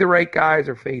play the right guys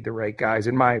or fade the right guys,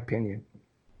 in my opinion.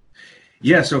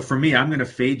 Yeah, so for me, I'm going to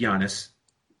fade Giannis.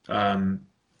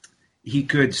 He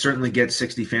could certainly get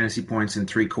 60 fantasy points in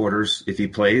 3 quarters if he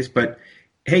plays, but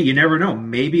hey, you never know.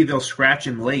 Maybe they'll scratch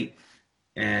him late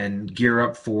and gear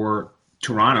up for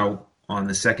Toronto on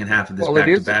the second half of this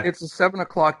back-to-back. It's a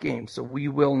 7:00 game, so we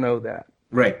will know that.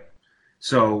 Right.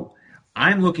 So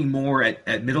I'm looking more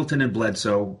at Middleton and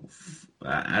Bledsoe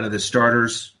out of the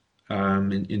starters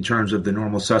in terms of the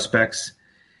normal suspects.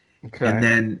 Okay.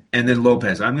 And then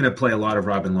Lopez. I'm going to play a lot of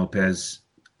Robin Lopez,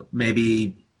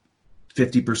 maybe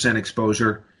 50%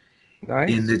 exposure. Nice.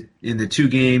 In the 2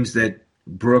 games that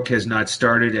Brook has not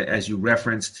started, as you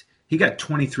referenced. He got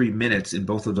 23 minutes in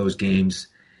both of those games.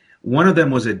 One of them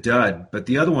was a dud, but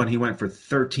the other one he went for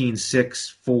 13, 6,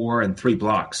 4, and 3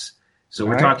 blocks. So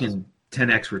we're talking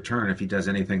 10x return if he does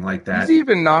anything like that. He's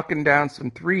even knocking down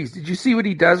some threes. Did you see what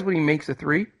he does when he makes a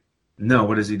 3? No,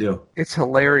 what does he do? It's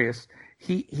hilarious.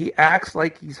 He acts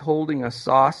like he's holding a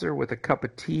saucer with a cup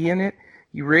of tea in it.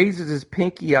 He raises his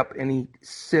pinky up and he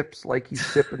sips like he's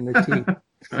sipping the tea.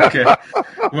 Okay.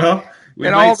 Well,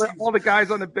 and all the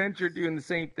guys on the bench are doing the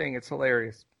same thing. It's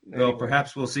hilarious. Well,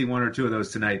 perhaps we'll see 1 or 2 of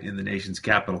those tonight in the nation's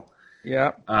capital.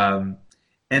 Yeah. And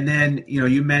then,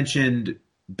 you mentioned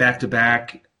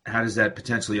back-to-back. How does that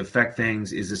potentially affect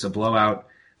things? Is this a blowout?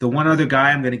 The one other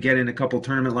guy I'm going to get in a couple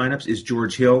tournament lineups is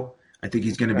George Hill. I think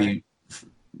he's going to be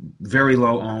very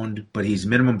low owned, but he's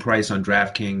minimum price on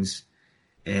DraftKings.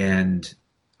 And,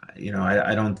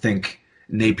 I don't think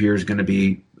Napier is going to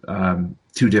be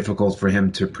too difficult for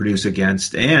him to produce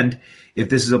against. And if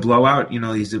this is a blowout,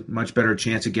 he's a much better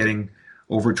chance of getting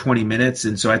over 20 minutes.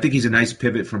 And so I think he's a nice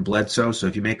pivot from Bledsoe. So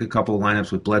if you make a couple of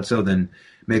lineups with Bledsoe, then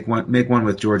make one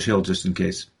with George Hill just in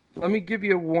case. Let me give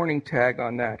you a warning tag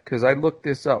on that because I looked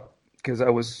this up because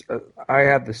I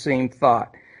had the same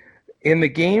thought. In the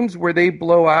games where they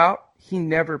blow out, he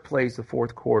never plays the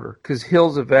fourth quarter because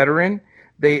Hill's a veteran.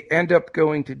 They end up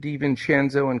going to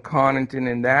DiVincenzo and Connaughton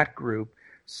in that group.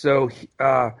 So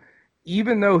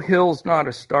even though Hill's not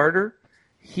a starter,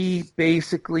 he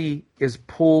basically is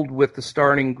pulled with the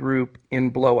starting group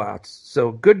in blowouts.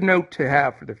 So good note to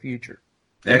have for the future.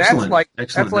 And Excellent.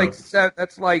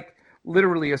 That's like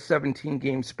literally a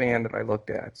 17-game span that I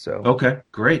looked at. So okay,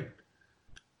 great.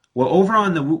 Well, over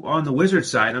on the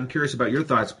Wizards side, I'm curious about your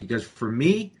thoughts because for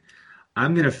me,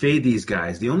 I'm going to fade these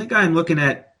guys. The only guy I'm looking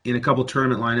at in a couple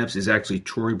tournament lineups is actually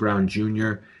Troy Brown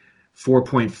Jr.,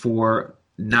 4.4.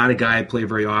 Not a guy I play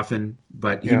very often,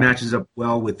 but he matches up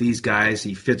well with these guys.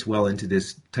 He fits well into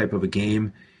this type of a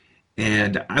game.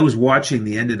 And I was watching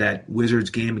the end of that Wizards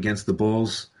game against the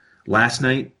Bulls last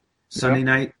night, Sunday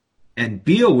night, and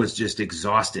Beal was just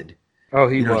exhausted. Oh,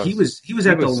 he was. He was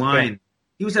at the line.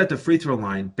 He was at the free throw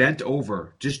line, bent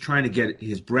over, just trying to get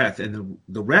his breath. And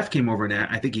the ref came over and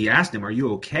I think he asked him, "Are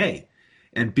you okay?"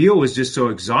 And Beal was just so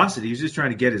exhausted. He was just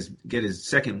trying to get his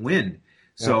second win.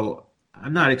 So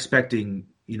I'm not expecting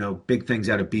big things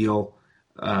out of Beal.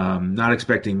 Not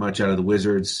expecting much out of the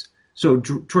Wizards. So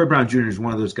Troy Brown Jr. is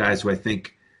one of those guys who I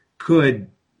think could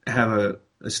have a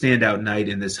standout night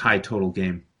in this high total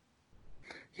game.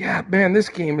 Yeah, man, this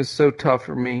game is so tough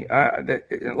for me.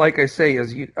 Like I say,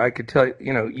 I could tell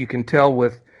you can tell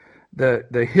with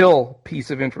the Hill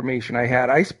piece of information I had.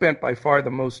 I spent by far the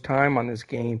most time on this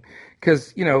game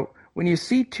because when you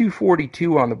see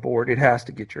 242 on the board, it has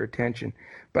to get your attention.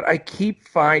 But I keep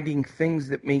finding things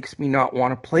that makes me not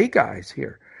want to play guys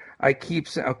here. I keep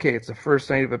saying, okay, it's the first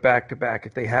night of a back-to-back.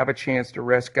 If they have a chance to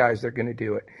rest guys, they're going to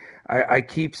do it. I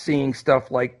keep seeing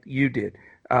stuff like you did.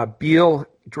 Beal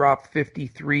dropped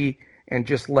 53 and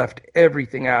just left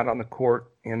everything out on the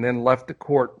court and then left the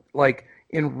court like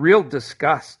in real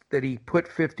disgust that he put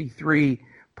 53,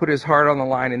 put his heart on the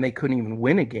line, and they couldn't even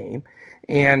win a game.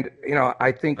 And,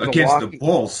 I think against the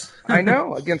Bulls. I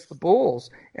know, against the Bulls.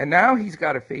 And now he's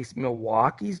got to face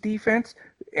Milwaukee's defense.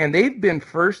 And they've been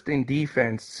first in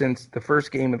defense since the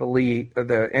first game of the league, of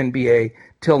the NBA,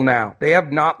 till now. They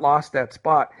have not lost that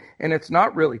spot. And it's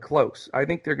not really close. I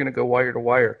think they're going to go wire to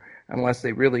wire unless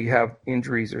they really have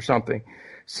injuries or something.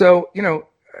 So,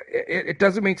 it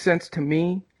doesn't make sense to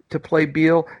me to play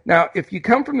Beal. Now, if you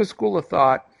come from the school of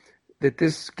thought that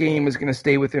this game is going to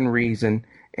stay within reason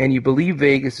and you believe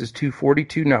Vegas'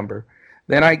 242 number,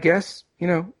 then I guess,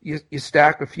 you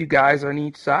stack a few guys on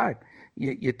each side.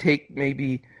 You take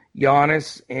maybe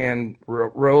Giannis and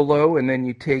Rolo, and then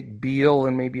you take Beal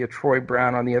and maybe a Troy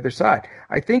Brown on the other side.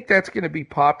 I think that's going to be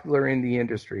popular in the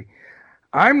industry.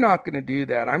 I'm not going to do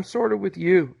that. I'm sort of with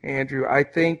you, Andrew. I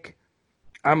think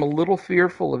I'm a little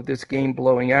fearful of this game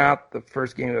blowing out, the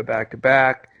first game of a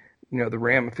back-to-back, the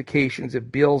ramifications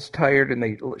if Beal's tired and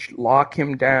they lock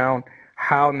him down.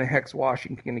 How in the heck's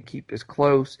Washington going to keep this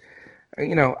close?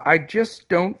 I just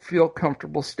don't feel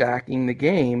comfortable stacking the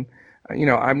game.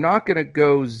 I'm not going to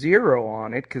go 0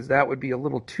 on it because that would be a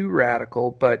little too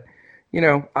radical. But,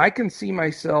 I can see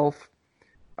myself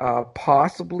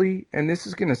possibly, and this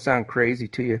is going to sound crazy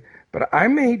to you, but I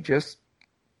may just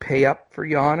pay up for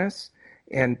Giannis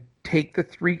and take the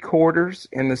 3/4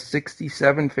 and the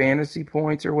 67 fantasy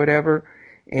points or whatever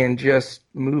and just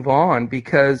move on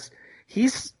because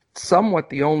he's somewhat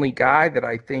the only guy that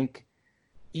I think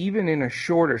even in a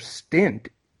shorter stint,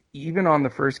 even on the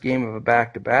first game of a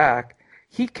back-to-back,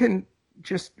 he can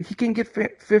get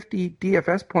 50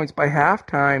 DFS points by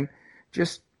halftime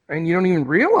and you don't even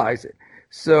realize it.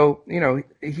 So,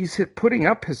 he's putting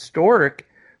up historic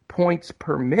points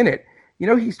per minute.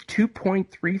 He's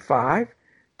 2.35.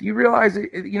 Do you realize,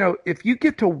 if you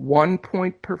get to 1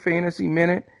 point per fantasy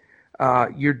minute,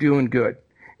 you're doing good.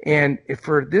 And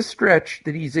for this stretch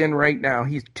that he's in right now,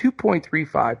 he's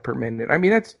 2.35 per minute. I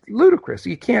mean, that's ludicrous.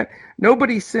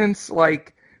 Nobody since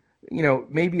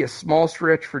maybe a small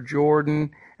stretch for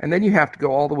Jordan, and then you have to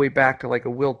go all the way back to like a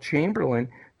Wilt Chamberlain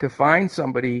to find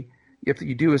somebody, if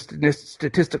you do a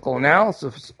statistical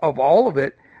analysis of all of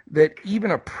it, that even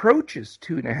approaches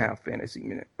 2.5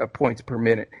 fantasy points per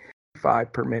minute,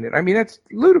 5 per minute. I mean, that's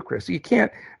ludicrous.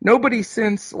 Nobody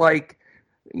since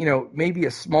maybe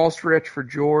a small stretch for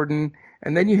Jordan,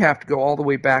 and then you have to go all the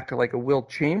way back to like a Wilt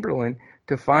Chamberlain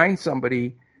to find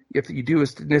somebody, if you do a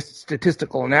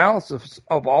statistical analysis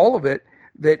of all of it,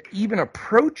 that even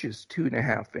approaches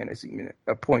 2.5 fantasy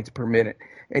points per minute.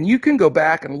 And you can go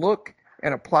back and look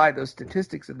and apply those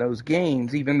statistics in those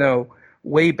games, even though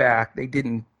way back they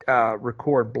didn't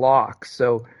record blocks.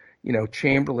 So,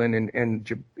 Chamberlain and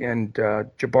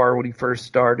Jabbar when he first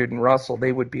started, and Russell,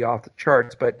 they would be off the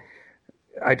charts. But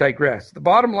I digress. The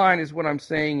bottom line is what I'm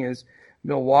saying is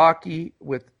Milwaukee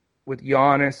with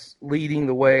Giannis leading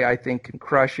the way, I think can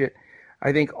crush it.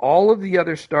 I think all of the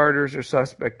other starters are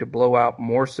suspect to blow out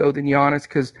more so than Giannis,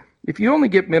 because if you only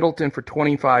get Middleton for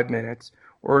 25 minutes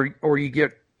or you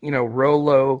get,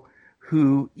 Rolo,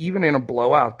 who even in a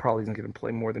blowout probably isn't going to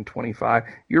play more than 25,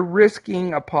 you're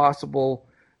risking a possible,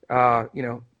 a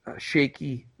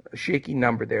shaky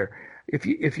number there.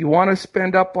 If you want to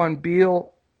spend up on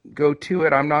Beal, go to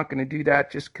it. I'm not going to do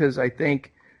that just because I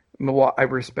think I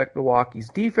respect Milwaukee's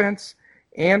defense,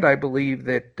 and I believe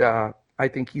that I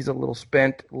think he's a little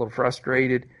spent, a little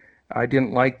frustrated. I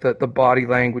didn't like the body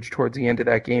language towards the end of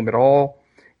that game at all.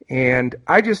 And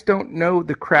I just don't know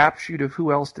the crapshoot of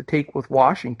who else to take with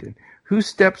Washington. Who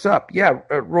steps up? Yeah,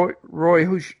 Roy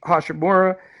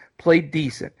Hachimura played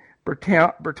decent.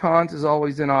 Bertans is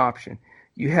always an option.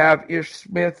 You have Ish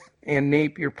Smith and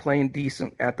Napier playing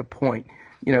decent at the point.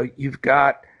 You've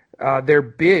got their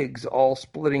bigs all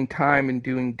splitting time and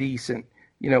doing decent,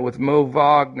 with Mo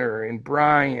Wagner and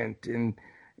Bryant and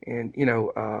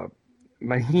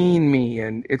Mahinmi,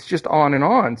 and it's just on and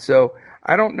on. So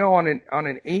I don't know, on an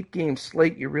 8-game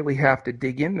slate, you really have to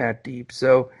dig in that deep.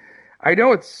 So I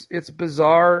know it's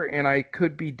bizarre, and I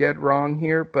could be dead wrong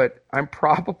here, but I'm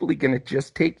probably going to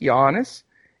just take Giannis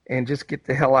and just get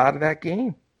the hell out of that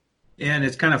game. And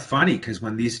it's kind of funny because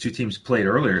when these two teams played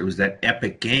earlier, it was that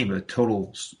epic game, a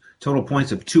total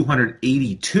points of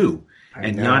 282,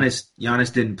 and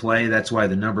Giannis didn't play. That's why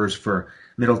the numbers for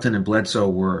Middleton and Bledsoe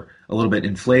were a little bit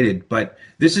inflated. But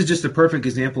this is just a perfect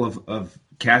example of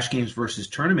cash games versus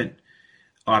tournament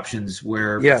options,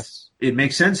 where it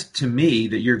makes sense to me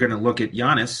that you're going to look at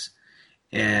Giannis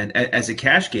and as a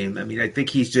cash game. I mean, I think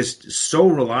he's just so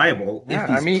reliable.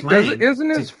 Yeah, isn't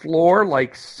his floor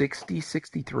like 60,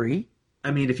 63? I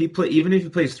mean, even if he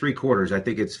plays 3/4, I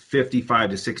think it's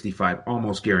 55 to 65,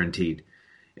 almost guaranteed.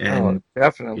 And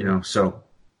definitely. So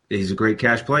he's a great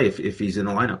cash play if he's in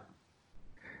the lineup.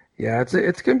 Yeah, it's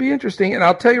going to be interesting. And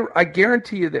I'll tell you, I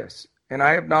guarantee you this, and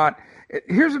I have not.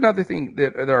 Here's another thing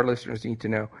that our listeners need to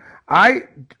know.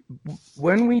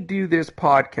 When we do this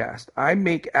podcast, I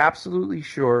make absolutely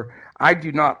sure I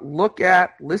do not look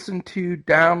at, listen to,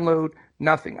 download,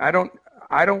 nothing. I don't,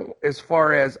 as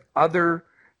far as other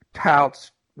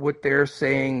touts, what they're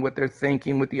saying, what they're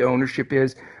thinking, what the ownership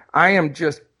is. I am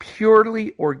just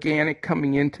purely organic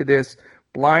coming into this,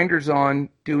 blinders on,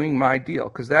 doing my deal,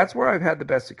 because that's where I've had the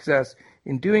best success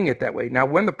in doing it that way. Now,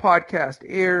 when the podcast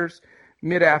airs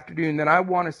mid-afternoon, then I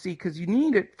want to see, because you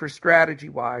need it for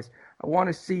strategy-wise, I want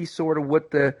to see sort of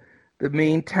what the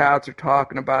main touts are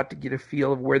talking about to get a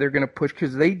feel of where they're going to push,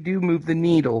 because they do move the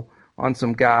needle on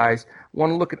some guys.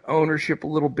 Want to look at ownership a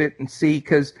little bit and see,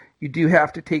 because you do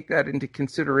have to take that into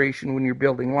consideration when you're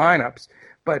building lineups.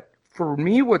 But for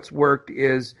me, what's worked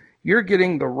is you're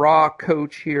getting the raw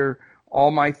coach here,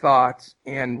 all my thoughts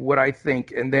and what I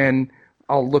think, and then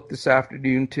I'll look this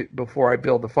afternoon before I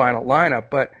build the final lineup.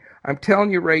 But I'm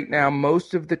telling you right now,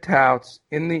 most of the touts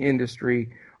in the industry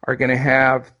are going to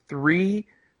have 3,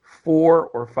 4,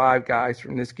 or 5 guys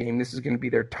from this game. This is going to be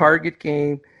their target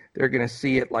game. They're going to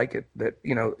see it like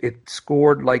it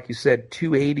scored, like you said,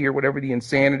 280 or whatever the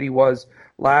insanity was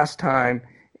last time,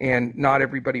 and not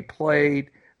everybody played.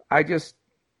 I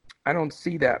don't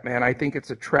see that, man. I think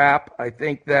it's a trap. I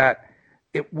think that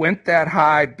it went that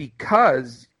high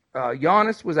because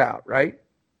Giannis was out, right?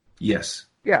 Yes.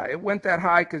 Yeah, it went that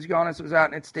high because Giannis was out,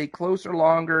 and it stayed closer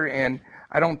longer, and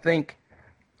I don't think,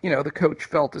 the coach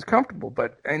felt as comfortable.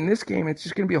 But in this game, it's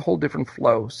just going to be a whole different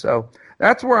flow. So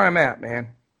that's where I'm at, man.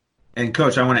 And,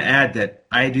 Coach, I want to add that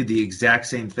I do the exact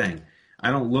same thing. I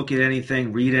don't look at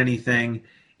anything, read anything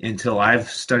until I've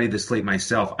studied the slate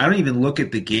myself. I don't even look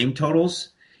at the game totals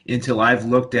until I've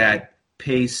looked at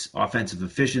pace, offensive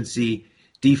efficiency,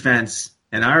 defense,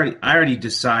 and I already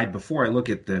decide before I look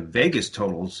at the Vegas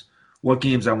totals what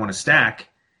games I want to stack,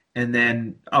 and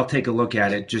then I'll take a look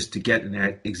at it just to get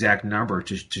that exact number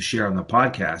to share on the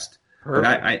podcast.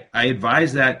 Perfect. But I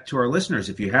advise that to our listeners.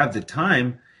 If you have the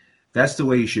time, that's the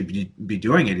way you should be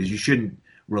doing it. Is you shouldn't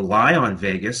rely on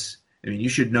Vegas. I mean, you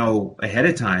should know ahead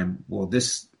of time, well,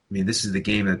 this is the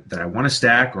game that I want to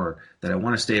stack or that I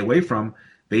want to stay away from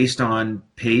based on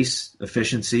pace,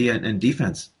 efficiency, and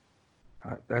defense.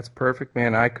 That's perfect,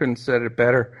 man. I couldn't said it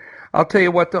better. I'll tell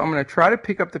you what, though, I'm going to try to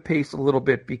pick up the pace a little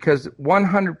bit because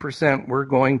 100% we're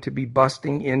going to be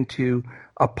busting into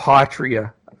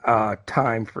apotria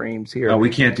time frames here. Oh, we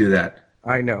can't do that.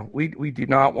 I know. We do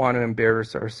not want to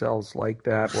embarrass ourselves like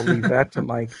that. We'll leave that to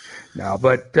Mike now.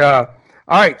 But, all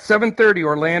right, 7:30,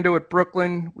 Orlando at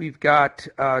Brooklyn. We've got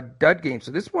dud game.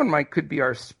 So this one could be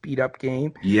our speed-up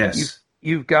game. Yes.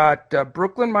 You've got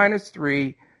Brooklyn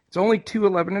 -3. It's only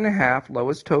 211.5,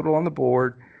 lowest total on the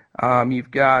board.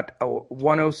 You've got a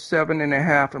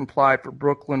 107.5 implied for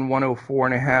Brooklyn,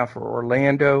 104.5 for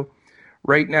Orlando.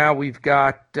 Right now we've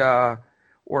got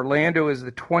Orlando is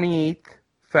the 28th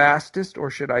fastest, or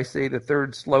should I say the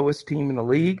 3rd slowest team in the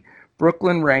league.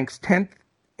 Brooklyn ranks 10th.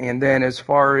 And then as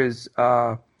far as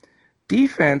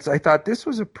defense, I thought this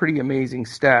was a pretty amazing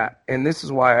stat, and this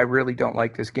is why I really don't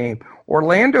like this game.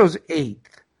 Orlando's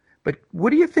 8th, but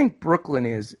what do you think Brooklyn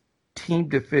is team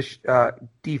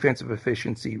defensive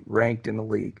efficiency ranked in the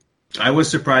league? I was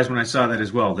surprised when I saw that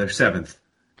as well. They're 7th.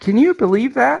 Can you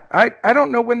believe that? I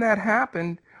don't know when that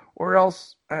happened, or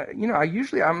else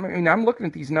I'm looking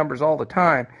at these numbers all the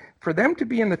time. For them to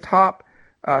be in the top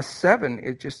 7,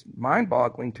 it's just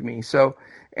mind-boggling to me. So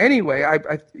anyway,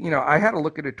 I had to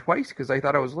look at it twice because I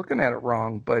thought I was looking at it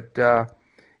wrong. But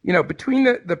between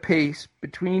the pace,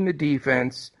 between the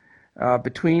defense,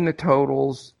 between the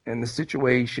totals and the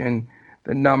situation,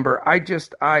 the number, I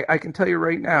can tell you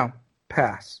right now,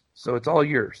 pass. So it's all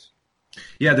yours.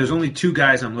 Yeah, there's only 2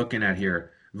 guys I'm looking at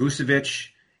here. Vucevic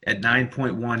at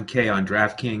 9.1K on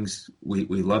DraftKings. We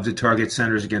love to target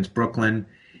centers against Brooklyn.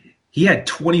 He had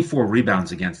 24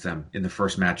 rebounds against them in the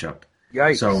first matchup.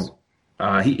 Yikes. So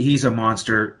he's a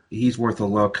monster. He's worth a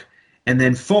look. And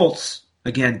then Fultz,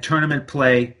 again, tournament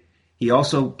play. He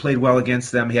also played well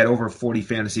against them. He had over 40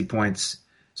 fantasy points.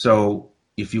 So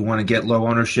if you want to get low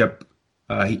ownership,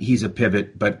 he's a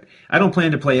pivot. But I don't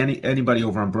plan to play anybody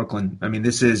over on Brooklyn. I mean,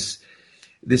 this is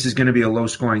going to be a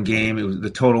low-scoring game. The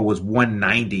total was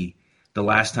 190 the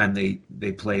last time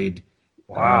they played.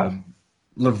 Wow.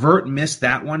 LeVert missed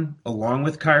that one along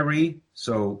with Kyrie,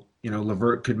 so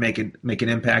LeVert could make an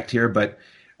impact here, but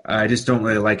I just don't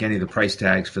really like any of the price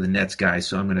tags for the Nets guys,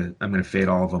 so I'm gonna fade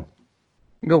all of them.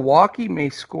 Milwaukee may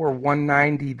score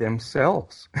 190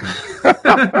 themselves.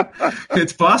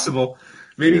 It's possible.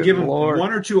 Maybe Good give them Lord.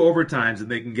 1 or 2 overtimes and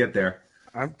they can get there.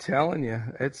 I'm telling you,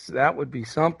 that would be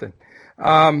something.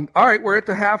 All right, we're at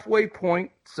the halfway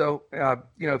point, so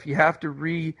if you have to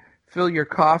refill your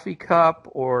coffee cup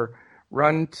or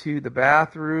run to the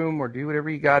bathroom or do whatever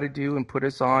you got to do and put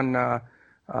us on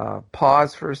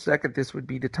pause for a second, this would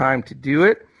be the time to do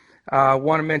it. I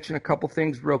want to mention a couple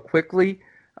things real quickly.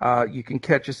 You can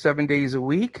catch us 7 days a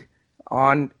week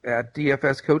at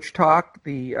DFS Coach Talk,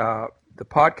 the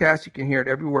podcast. You can hear it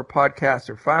everywhere podcasts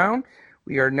are found.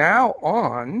 We are now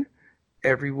on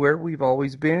everywhere we've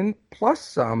always been, plus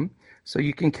some. So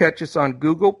you can catch us on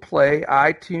Google Play,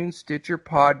 iTunes, Stitcher,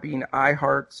 Podbean,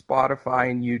 iHeart, Spotify,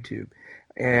 and YouTube,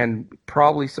 and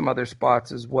probably some other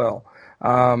spots as well.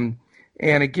 And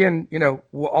And again,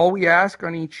 all we ask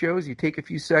on each show is you take a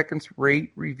few seconds,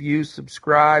 rate, review,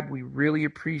 subscribe. We really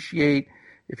appreciate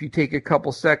if you take a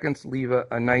couple seconds, leave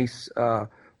a nice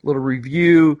little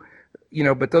review.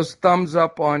 But those thumbs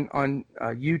up on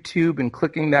YouTube and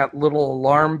clicking that little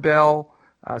alarm bell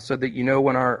so that you know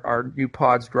when our new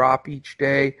pods drop each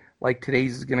day. Like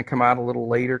today's is going to come out a little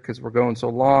later because we're going so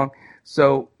long.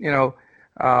 So,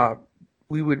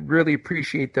 we would really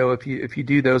appreciate, though, if you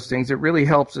do those things. It really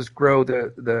helps us grow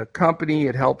the company.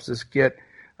 It helps us get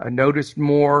noticed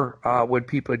more when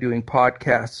people are doing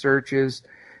podcast searches.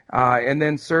 And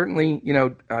then certainly,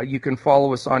 you can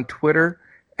follow us on Twitter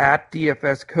at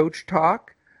DFS Coach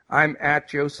Talk. I'm at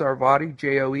Joe Sarvadi,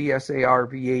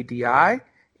 JoeSarvadi.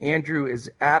 Andrew is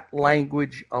at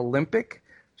Language Olympic,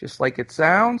 just like it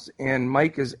sounds. And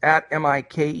Mike is at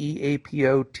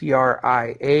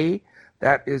MikeApotria.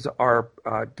 That is our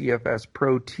DFS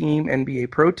Pro team,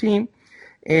 NBA Pro team.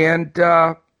 And,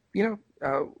 the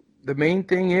main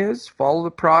thing is follow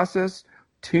the process,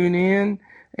 tune in,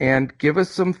 and give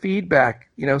us some feedback.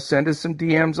 Send us some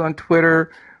DMs on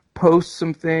Twitter, post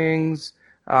some things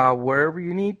wherever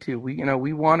you need to.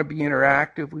 We want to be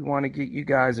interactive. We want to get you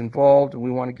guys involved, and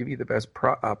we want to give you the best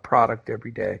product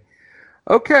every day.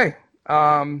 Okay.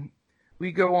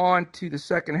 We go on to the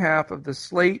second half of the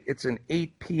slate. It's an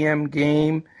 8 p.m.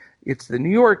 game. It's the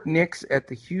New York Knicks at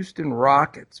the Houston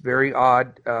Rockets. Very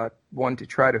odd one to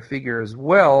try to figure as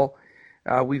well.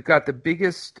 We've got the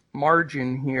biggest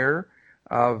margin here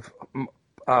of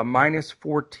minus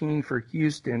 14 for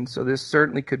Houston, so this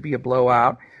certainly could be a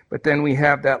blowout. But then we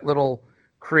have that little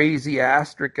crazy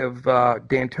asterisk of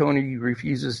D'Antoni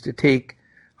refuses to take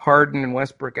Harden and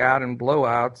Westbrook out in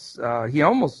blowouts. He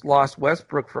almost lost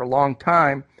Westbrook for a long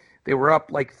time. They were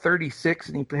up like 36,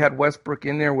 and he had Westbrook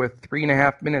in there with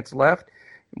 3.5 minutes left.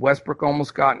 Westbrook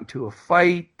almost got into a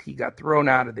fight. He got thrown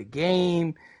out of the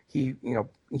game. He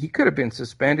could have been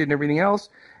suspended and everything else.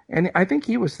 And I think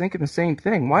he was thinking the same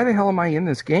thing. Why the hell am I in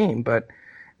this game? But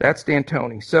that's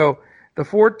D'Antoni. So the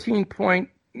 14-point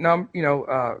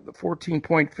the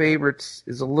 14-point favorites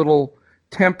is a little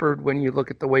tempered when you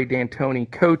look at the way D'Antoni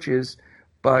coaches,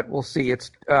 but we'll see.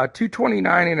 It's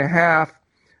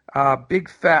 229.5, big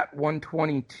fat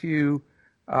 122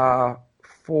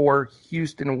 for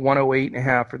Houston,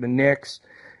 108.5 for the Knicks.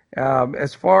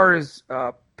 As far as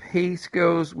pace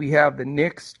goes, we have the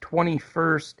Knicks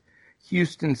 21st,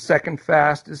 Houston second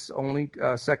fastest, only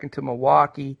second to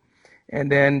Milwaukee.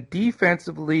 And then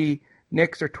defensively,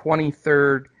 Knicks are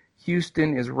 23rd.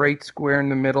 Houston is right square in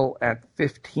the middle at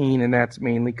 15, and that's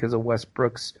mainly because of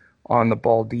Westbrook's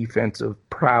on-the-ball defensive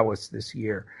prowess this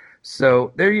year.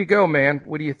 So there you go, man.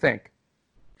 What do you think?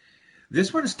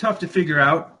 This one is tough to figure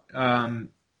out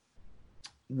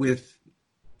with,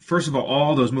 first of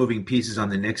all those moving pieces on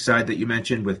the Knicks side that you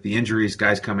mentioned with the injuries,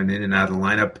 guys coming in and out of the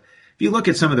lineup. If you look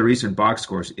at some of the recent box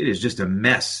scores, it is just a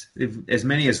mess. As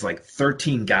many as like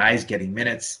 13 guys getting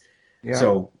minutes. Yeah.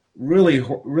 So really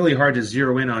hard to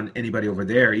zero in on anybody over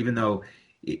there, even though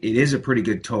it is a pretty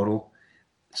good total.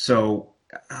 So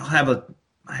I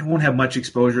won't have much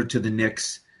exposure to the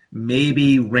Knicks.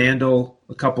 Maybe Randall,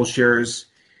 a couple shares.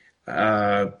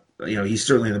 He's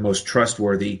certainly the most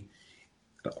trustworthy.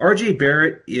 RJ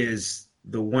Barrett is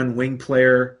the one wing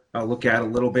player I'll look at a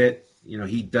little bit.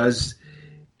 He does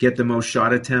get the most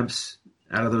shot attempts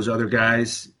out of those other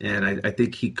guys, and I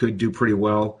think he could do pretty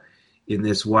well in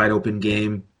this wide open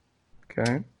game.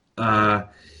 Okay.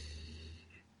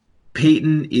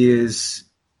 Peyton is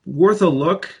worth a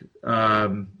look,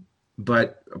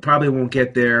 but probably won't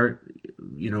get there.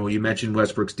 You mentioned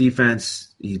Westbrook's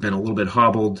defense. He's been a little bit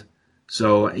hobbled,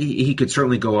 so he could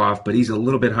certainly go off, but he's a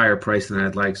little bit higher priced than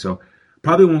I'd like, so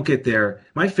probably won't get there.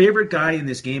 My favorite guy in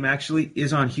this game actually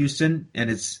is on Houston, and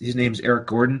his name's Eric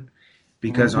Gordon,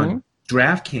 because on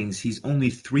DraftKings he's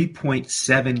only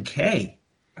 3.7K.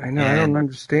 I know. I don't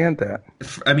understand that.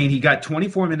 I mean, he got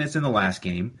 24 minutes in the last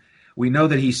game. We know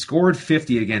that he scored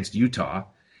 50 against Utah.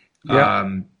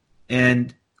 Yep.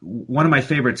 And one of my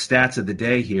favorite stats of the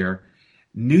day here,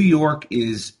 New York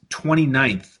is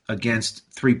 29th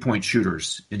against three-point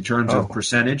shooters in terms of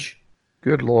percentage.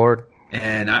 Good Lord.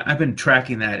 And I've been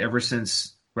tracking that ever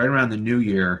since right around the new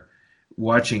year,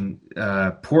 watching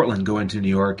Portland go into New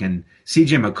York, and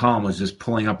C.J. McCollum was just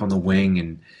pulling up on the wing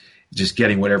and just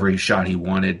getting whatever shot he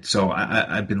wanted. So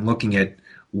I've been looking at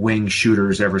wing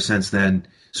shooters ever since then.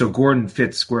 So Gordon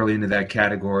fits squarely into that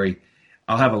category.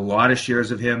 I'll have a lot of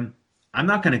shares of him. I'm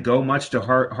not going to go much to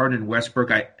Harden and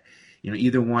Westbrook.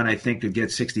 Either one I think could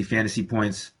get 60 fantasy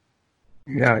points.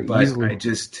 Yeah, but easily.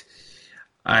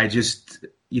 I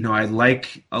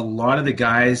like a lot of the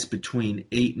guys between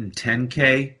 8 and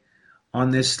 10K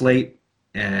on this slate.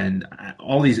 And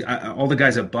all the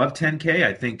guys above 10K,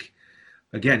 I think,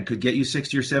 again, could get you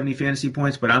 60 or 70 fantasy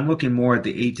points, but I'm looking more at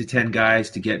the 8 to 10 guys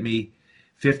to get me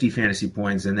 50 fantasy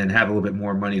points and then have a little bit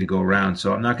more money to go around.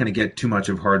 So I'm not going to get too much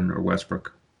of Harden or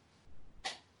Westbrook.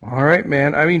 All right,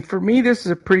 man. I mean, for me, this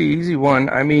is a pretty easy one.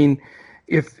 I mean,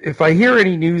 if I hear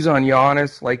any news on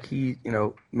Giannis, like he,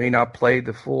 may not play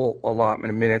the full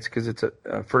allotment of minutes because it's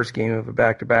a first game of a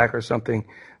back-to-back or something,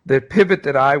 the pivot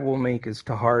that I will make is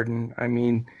to Harden. I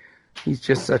mean, he's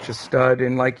just such a stud.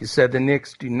 And like you said, the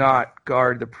Knicks do not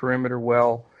guard the perimeter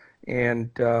well.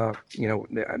 And, they're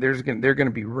going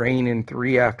to be raining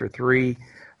 3 after 3.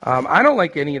 I don't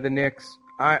like any of the Knicks.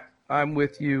 I'm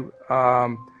with you.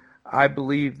 I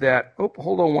believe that. Oh,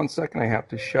 hold on one second. I have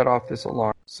to shut off this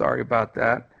alarm. Sorry about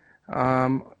that.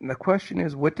 The question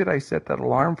is, what did I set that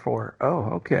alarm for? Oh,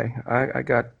 okay. I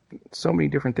got so many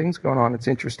different things going on. It's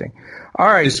interesting. All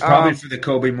right. It's probably for the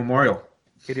Kobe Memorial.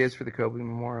 It is for the Kobe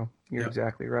Memorial. You're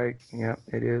exactly right. Yeah,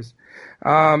 it is.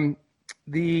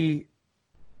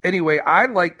 Anyway, I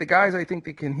like the guys I think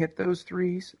that can hit those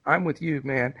threes. I'm with you,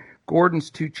 man.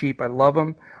 Gordon's too cheap. I love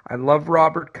him. I love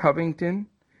Robert Covington.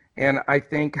 And I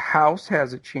think House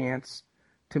has a chance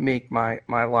to make my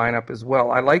lineup as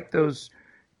well. I like those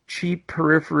cheap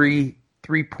periphery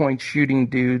three-point shooting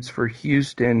dudes for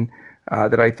Houston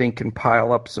that I think can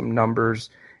pile up some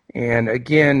numbers. And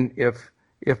again,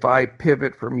 if I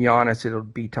pivot from Giannis, it'll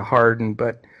be to Harden.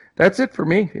 But that's it for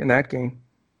me in that game.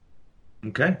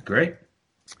 Okay, great.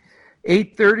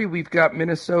 8:30, we've got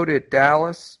Minnesota at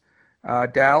Dallas.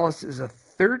 Dallas is a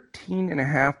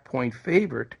 13.5-point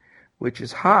favorite, which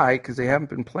is high because they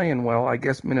haven't been playing well. I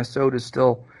guess Minnesota's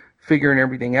still figuring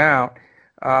everything out.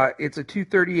 It's a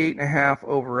 238.5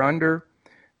 over-under.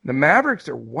 The Mavericks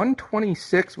are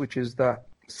 126, which is the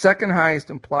second highest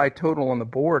implied total on the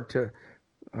board to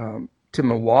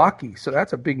Milwaukee. So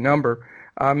that's a big number.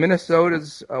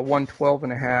 Minnesota's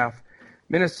 112.5.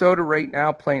 Minnesota right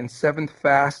now playing 7th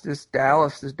fastest.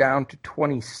 Dallas is down to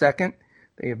 22nd.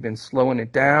 They have been slowing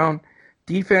it down.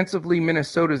 Defensively,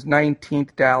 Minnesota's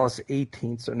 19th, Dallas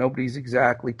 18th, so nobody's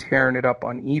exactly tearing it up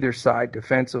on either side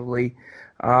defensively.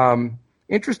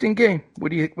 Interesting game.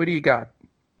 What do you got?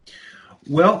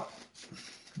 Well,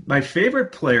 my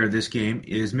favorite player this game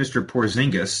is Mr.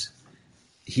 Porzingis.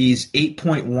 He's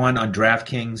 8.1 on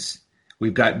DraftKings.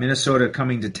 We've got Minnesota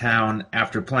coming to town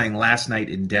after playing last night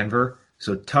in Denver,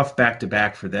 so tough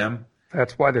back-to-back for them.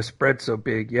 That's why the spread's so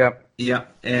big, yep. Yeah,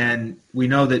 and we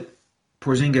know that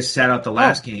Porzingis sat out the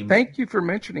last game. Thank you for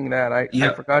mentioning that. I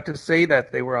forgot to say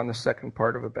that they were on the second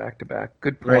part of a back-to-back.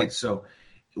 Good point. Right, so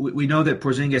we know that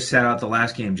Porzingis sat out the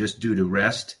last game just due to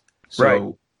rest. So,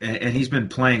 right. And he's been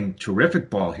playing terrific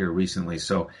ball here recently.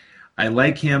 So I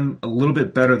like him a little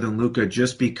bit better than Luka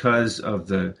just because of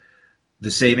the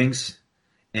savings.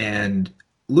 And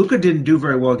Luka didn't do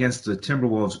very well against the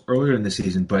Timberwolves earlier in the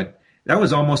season, but that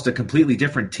was almost a completely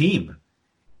different team.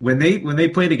 When they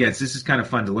played against, this is kind of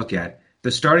fun to look at.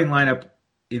 The starting lineup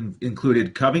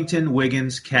included Covington,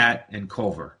 Wiggins, Cat, and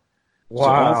Culver.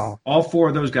 Wow. So all 4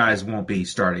 of those guys won't be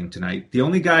starting tonight. The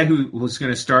only guy who was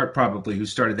going to start probably who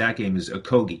started that game is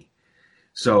Okogie.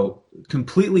 So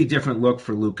completely different look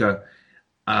for Luka.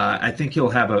 I think he'll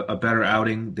have a better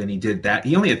outing than he did that.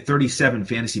 He only had 37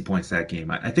 fantasy points that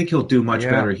game. I think he'll do much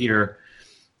better here.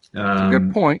 That's a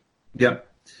good point. Yep.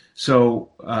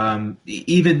 So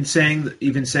even saying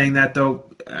that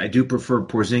though, I do prefer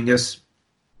Porzingis.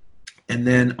 And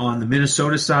then on the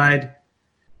Minnesota side,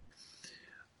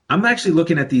 I'm actually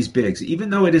looking at these bigs. Even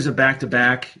though it is a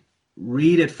back-to-back,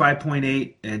 Reed at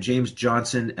 5.8 and James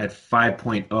Johnson at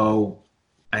 5.0,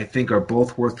 I think are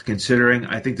both worth considering.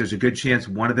 I think there's a good chance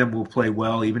one of them will play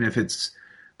well, even if it's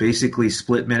basically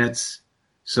split minutes.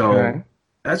 So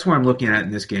That's where I'm looking at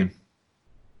in this game.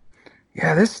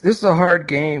 Yeah, this is a hard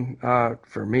game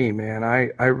for me, man.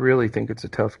 I really think it's a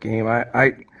tough game.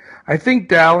 I think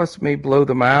Dallas may blow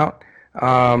them out.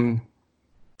 And,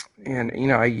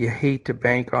 you hate to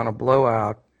bank on a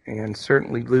blowout, and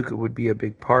certainly Luka would be a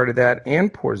big part of that,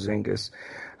 and Porzingis.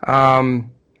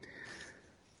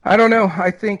 I don't know.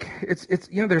 I think it's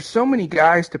there's so many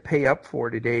guys to pay up for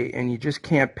today, and you just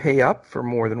can't pay up for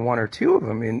more than 1 or 2 of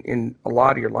them in a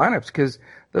lot of your lineups because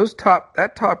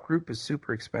that top group is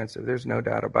super expensive. There's no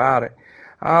doubt about it.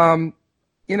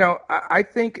 I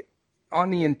think on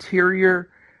the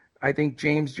interior, I think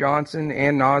James Johnson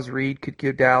and Naz Reid could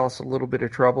give Dallas a little bit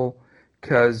of trouble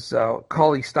because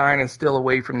Cauley Stein is still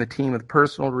away from the team with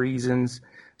personal reasons.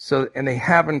 And they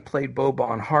haven't played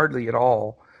Boban hardly at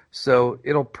all. So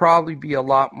it'll probably be a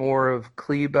lot more of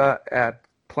Kleba at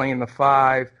playing the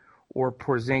 5 or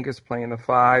Porzingis playing the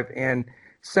 5. And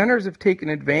centers have taken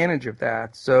advantage of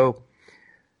that. So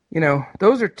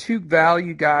those are two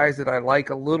value guys that I like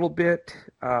a little bit.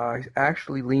 I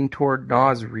actually lean toward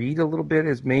Naz Reid a little bit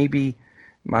as maybe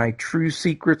my true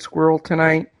secret squirrel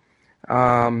tonight.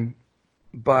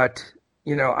 But,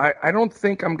 I don't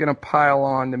think I'm going to pile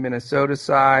on the Minnesota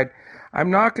side. I'm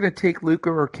not going to take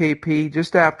Luka or KP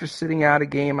just after sitting out a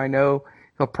game. I know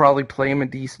he'll probably play him a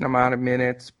decent amount of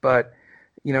minutes, but,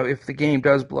 if the game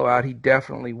does blow out, he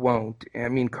definitely won't. I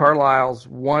mean, Carlisle's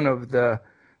one of the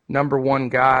number one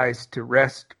guys to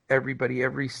rest everybody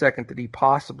every second that he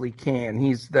possibly can.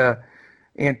 He's the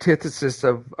antithesis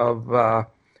of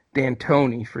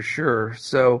D'Antoni for sure.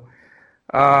 So,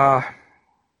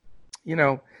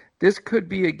 this could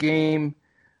be a game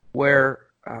where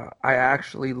I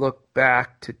actually look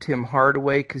back to Tim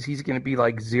Hardaway because he's going to be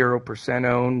like 0%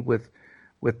 owned with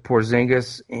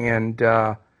Porzingis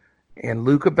and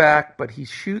Luka back, but he's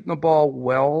shooting the ball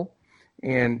well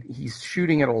and he's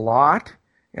shooting it a lot.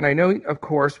 And I know, of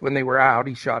course, when they were out,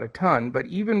 he shot a ton, but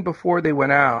even before they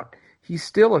went out, he's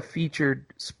still a featured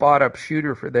spot-up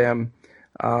shooter for them.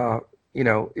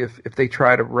 If they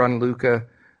try to run Luka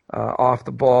off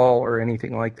the ball or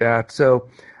anything like that. So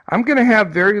I'm going to have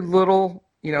very little,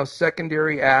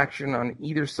 secondary action on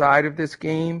either side of this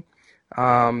game.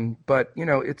 But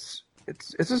it's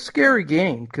a scary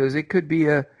game because it could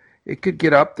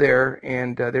get up there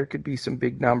and there could be some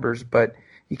big numbers, but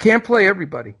you can't play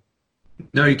everybody.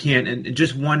 No, you can't. And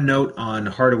just one note on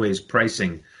Hardaway's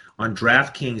pricing. On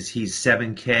DraftKings, he's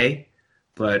 $7K,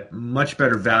 but much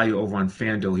better value over on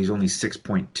FanDuel. He's only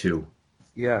 6.2.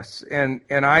 Yes, and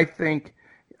I think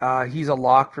he's a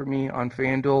lock for me on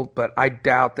FanDuel, but I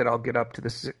doubt that I'll get up to the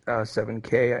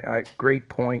 7K. Great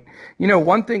point.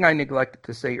 One thing I neglected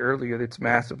to say earlier that's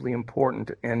massively important,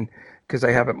 and because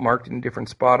I have it marked in a different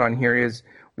spot on here, is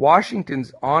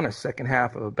Washington's on a second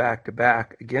half of a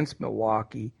back-to-back against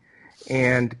Milwaukee.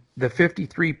 And the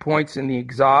 53 points in the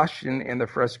exhaustion and the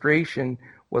frustration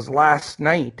was last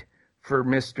night for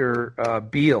Mr.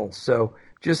 Beal. So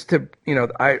just to,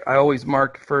 I always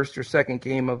marked first or second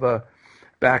game of a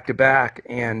back-to-back,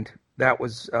 and that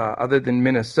was, other than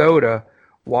Minnesota,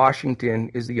 Washington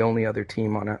is the only other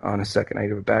team on a second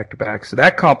night of a back-to-back. So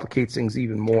that complicates things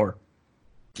even more.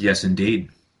 Yes, indeed.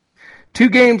 2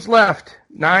 games left,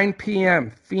 9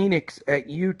 p.m., Phoenix at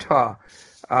Utah.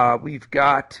 We've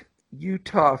got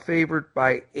Utah favored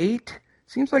by 8.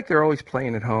 Seems like they're always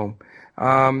playing at home.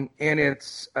 And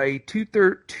it's a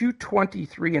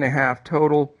 223.5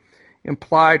 total.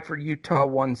 Implied for Utah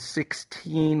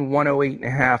 116,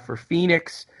 108.5 for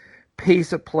Phoenix.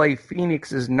 Pace of play,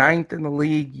 Phoenix is 9th in the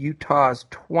league. Utah is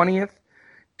 20th.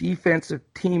 Defensive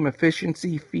team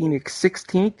efficiency, Phoenix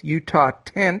 16th. Utah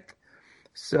 10th.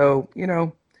 So,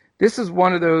 this is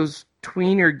one of those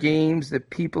tweener games that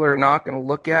people are not going to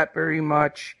look at very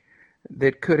much,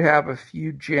 that could have a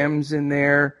few gems in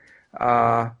there. We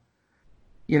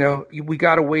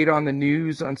got to wait on the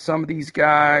news on some of these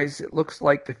guys. It looks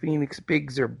like the Phoenix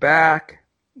Bigs are back,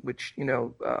 which,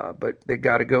 but they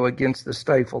got to go against the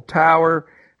Stifle Tower.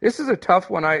 This is a tough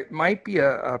one. It might be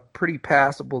a pretty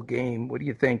passable game. What do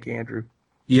you think, Andrew?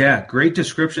 Yeah, great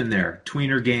description there.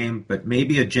 Tweener game, but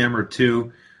maybe a gem or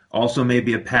two. Also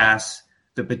maybe a pass.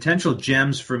 The potential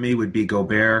gems for me would be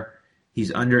Gobert.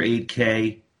 He's under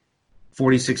 8K,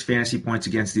 46 fantasy points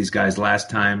against these guys last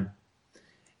time.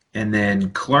 And then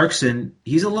Clarkson,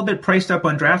 he's a little bit priced up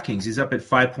on DraftKings. He's up at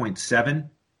 5.7.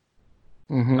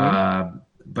 Mm-hmm.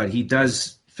 But he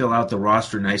does fill out the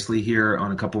roster nicely here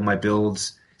on a couple of my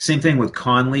builds. Same thing with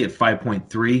Conley at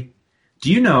 5.3.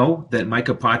 Do you know that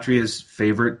Micah Patria's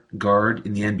favorite guard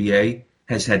in the NBA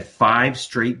has had 5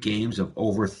 straight games of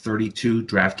over 32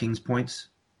 DraftKings points?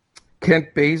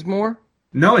 Kent Bazemore?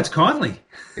 No, it's Conley.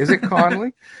 Is it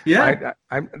Conley? Yeah.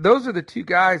 Those are the 2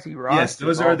 guys he rostered. Yes,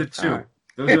 those are the 2.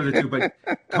 Those are the 2. But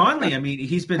Conley, I mean,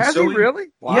 he's been Has so he really?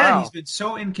 Wow. Yeah, he's been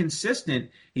so inconsistent.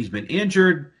 He's been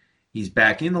injured. He's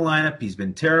back in the lineup. He's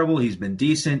been terrible. He's been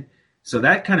decent. So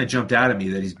that kind of jumped out at me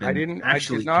that he's been I did not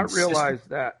consistent. realize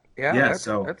that. Yeah, that's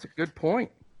a good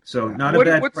point. So not a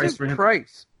bad what's price his for him.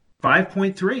 Price?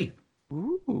 5.3.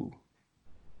 Ooh.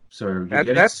 So you're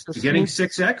getting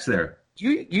 6X there.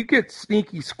 You get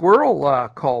sneaky squirrel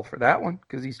call for that one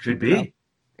because he's should be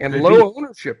and low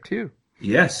ownership too.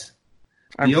 Yes,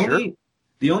 I'm sure.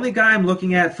 The only guy I'm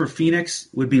looking at for Phoenix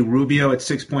would be Rubio at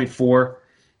 6.4.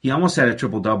 He almost had a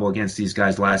triple-double against these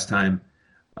guys last time.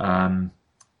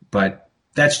 But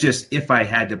that's just if I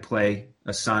had to play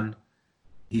a Sun,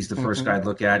 he's the first guy I'd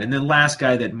look at. And then last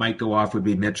guy that might go off would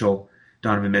be Mitchell,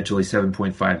 Donovan Mitchell. He's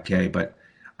 7.5K. But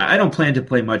I don't plan to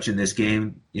play much in this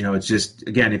game. It's just,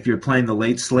 again, if you're playing the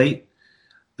late slate,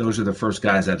 those are the first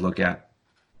guys I'd look at.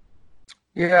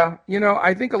 Yeah,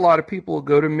 I think a lot of people will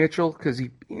go to Mitchell because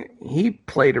he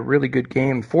played a really good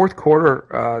game. Fourth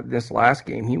quarter, this last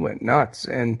game, he went nuts,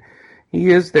 and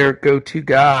he is their go-to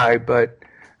guy. But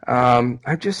I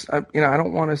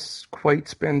don't want to quite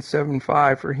spend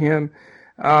 7.5 for him.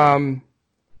 Um,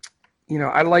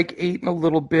 I like Aiton a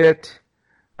little bit,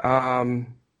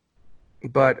 um,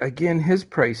 but again, his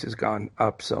price has gone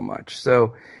up so much,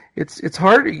 so it's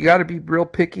hard. You got to be real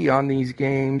picky on these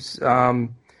games.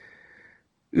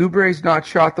 Oubre's not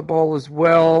shot the ball as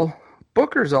well.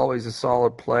 Booker's always a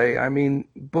solid play. I mean,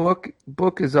 Book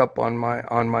is up on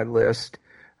my list,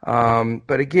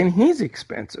 but again, he's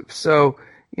expensive, so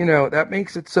that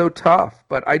makes it so tough.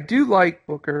 But I do like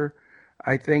Booker.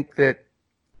 I think that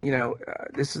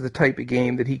this is the type of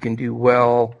game that he can do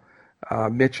well.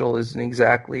 Mitchell isn't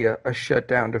exactly a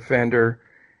shutdown defender,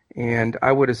 and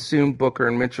I would assume Booker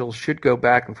and Mitchell should go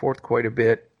back and forth quite a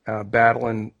bit,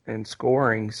 battling and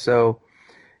scoring. So.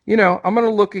 I'm going to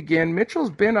look again. Mitchell's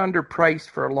been underpriced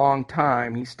for a long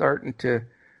time. He's starting to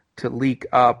leak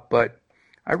up, but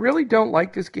I really don't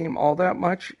like this game all that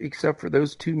much, except for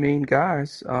those two main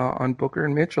guys on Booker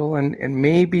and Mitchell. And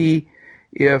maybe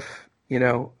if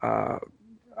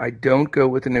I don't go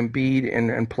with an Embiid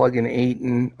and plug in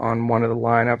Ayton on one of the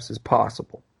lineups as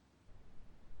possible.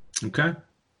 Okay.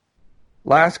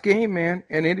 Last game, man,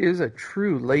 and it is a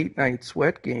true late night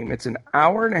sweat game. It's an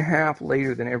hour and a half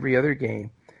later than every other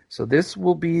game. So this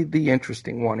will be the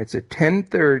interesting one. It's at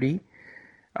 10:30.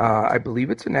 I believe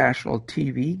it's a national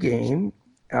TV game.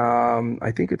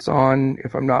 I think it's on,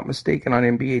 if I'm not mistaken, on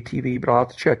NBA TV, but I'll have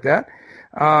to check that.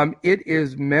 It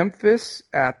is Memphis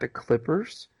at the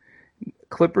Clippers.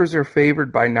 Clippers are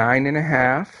favored by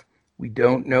 9.5. We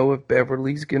don't know if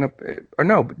Beverly's going to, or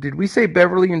no, did we say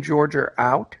Beverly and George are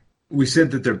out? We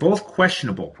said that they're both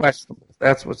questionable. Questionable.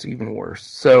 That's what's even worse.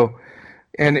 So,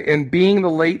 and being the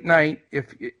late night,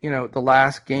 if the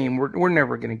last game, we're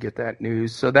never going to get that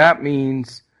news. So that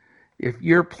means if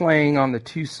you're playing on the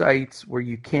two sites where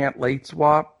you can't late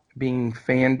swap, being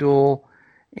FanDuel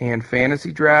and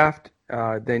Fantasy Draft,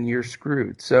 then you're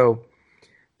screwed. So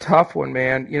tough one,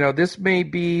 man. This may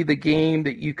be the game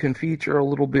that you can feature a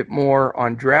little bit more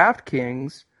on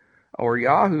DraftKings or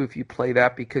Yahoo if you play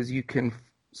that, because you can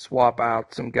swap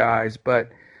out some guys.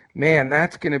 But man,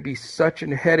 that's going to be such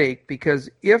a headache, because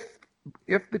if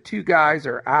the two guys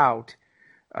are out,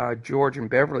 George and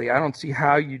Beverly, I don't see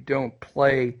how you don't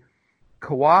play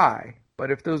Kawhi. But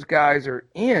if those guys are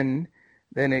in,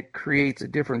 then it creates a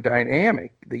different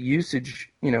dynamic. The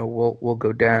usage, will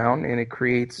go down, and it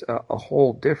creates a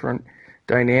whole different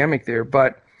dynamic there.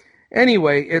 But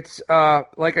anyway, it's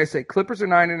like I say, Clippers are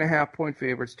 9.5-point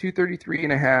favorites,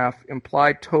 233.5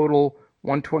 implied total,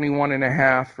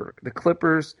 121.5 for the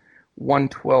Clippers,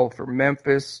 112 for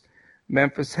Memphis.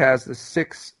 Memphis has the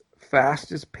sixth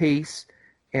fastest pace,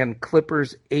 and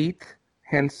Clippers eighth,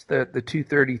 hence the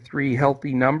 233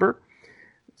 healthy number.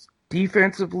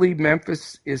 Defensively,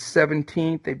 Memphis is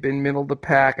 17th. They've been middle of the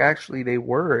pack. Actually, they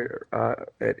were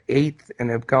at eighth and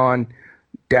have gone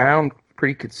down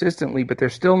pretty consistently, but they're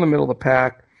still in the middle of the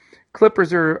pack.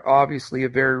 Clippers are obviously a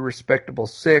very respectable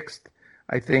sixth.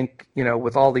 I think,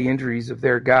 with all the injuries of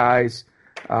their guys,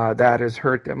 that has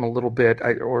hurt them a little bit.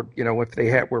 If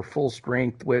they were full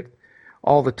strength with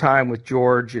all the time with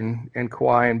George and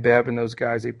Kawhi and Bev and those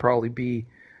guys, they'd probably be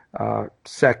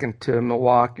second to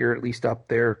Milwaukee, or at least up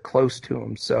there close to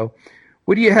them. So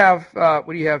what do you have? What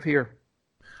do you have here?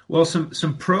 Well,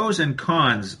 some pros and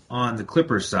cons on the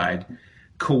Clippers side.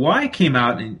 Kawhi came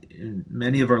out, and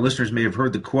many of our listeners may have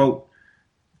heard the quote,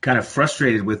 kind of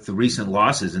frustrated with the recent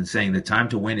losses and saying the time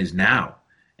to win is now.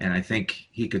 And I think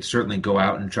he could certainly go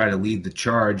out and try to lead the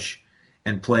charge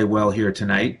and play well here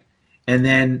tonight. And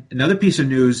then another piece of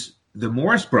news, the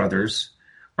Morris brothers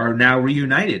are now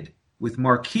reunited, with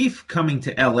Markieff coming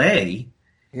to L.A.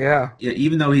 Yeah.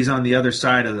 Even though he's on the other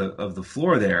side of the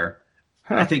floor there,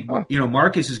 I think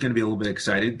Marcus is going to be a little bit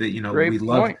excited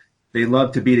that they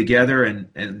love to be together,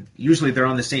 and usually they're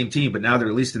on the same team, but now they're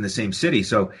at least in the same city.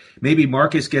 So maybe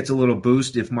Marcus gets a little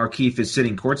boost if Markieff is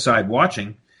sitting courtside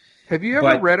watching. Have you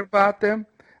ever read about them?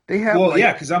 They have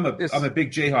because I'm a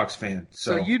big Jayhawks fan.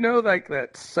 So like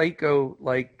that psycho,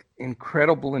 like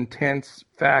incredible intense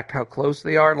fact how close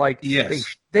they are. Like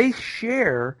yes. They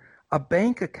share a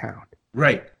bank account.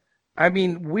 Right. I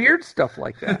mean, weird stuff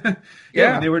like that.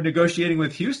 Yeah. When they were negotiating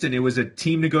with Houston, it was a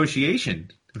team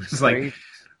negotiation. It was like,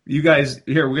 you guys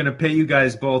here, we're going to pay you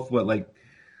guys both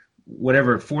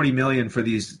whatever $40 million for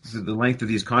the length of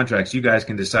these contracts. You guys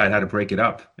can decide how to break it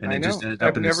up, and it just ended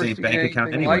up in the same bank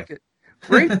account anyway. Like it.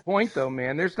 Great point, though,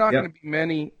 man. There's not going to be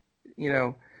many,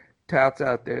 touts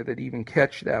out there that even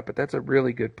catch that, but that's a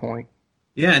really good point.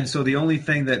 Yeah, and so the only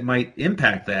thing that might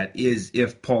impact that is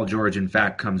if Paul George in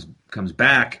fact comes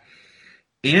back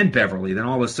and Beverly, then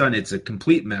all of a sudden it's a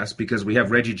complete mess because we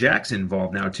have Reggie Jackson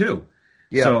involved now too.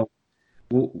 Yeah. So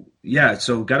well, yeah,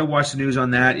 so got to watch the news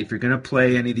on that. If you're going to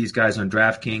play any of these guys on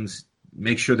DraftKings,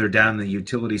 make sure they're down in the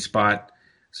utility spot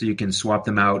so you can swap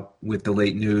them out with the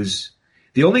late news.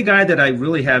 The only guy that I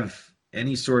really have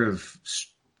any sort of,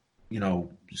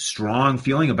 strong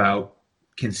feeling about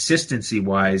consistency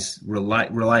wise,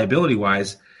 reliability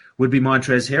wise, would be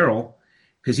Montrezl Harrell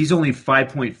because he's only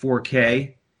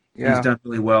 5.4K. He's Yeah. done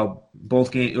really well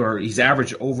both games, or he's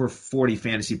averaged over 40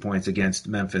 fantasy points against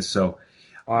Memphis. So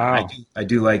Wow. I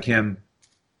do like him.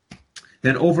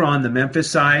 Then over on the Memphis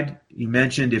side, you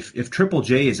mentioned if Triple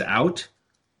J is out,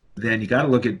 then you got to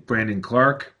look at Brandon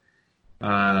Clark.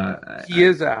 He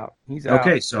is out. He's out.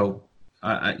 Okay, so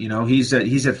he's at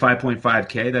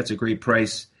 5.5K. That's a great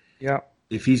price Yeah.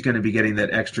 if he's going to be getting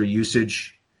that extra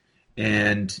usage.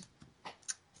 And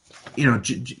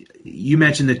you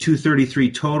mentioned the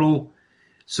 233 total.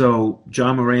 So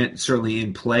John Morant certainly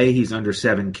in play. He's under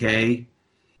 7K.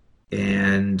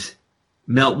 And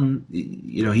Melton,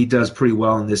 he does pretty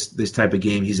well in this type of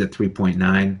game. He's at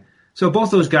 3.9. So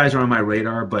both those guys are on my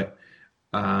radar, but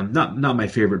not my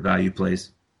favorite value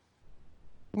plays.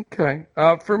 Okay.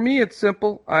 For me, it's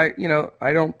simple. I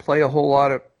don't play a whole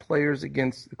lot of players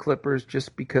against the Clippers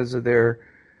just because of their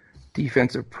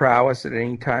defensive prowess. At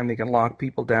any time they can lock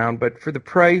people down. But for the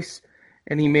price,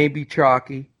 and he may be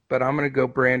chalky, but I'm going to go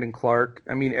Brandon Clark.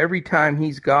 I mean, every time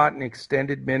he's gotten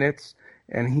extended minutes,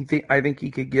 and I think he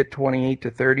could get 28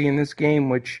 to 30 in this game,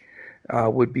 which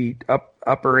would be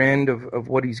upper end of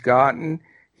what he's gotten.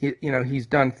 He's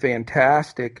done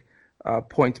fantastic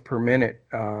points per minute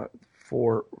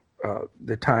for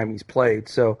the time he's played.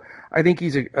 So I think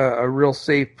he's a real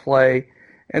safe play.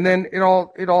 And then it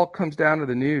all comes down to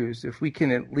the news. If we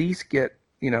can at least get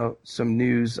some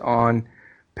news on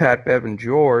Pat Bevan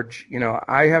George,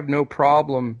 I have no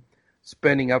problem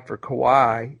spending up for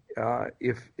Kawhi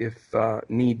if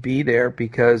need be there,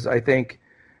 because I think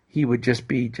he would just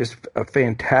be a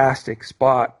fantastic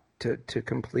spot to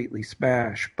completely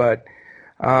smash. But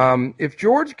if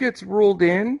George gets ruled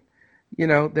in,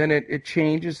 then it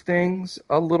changes things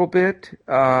a little bit,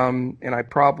 and I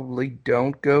probably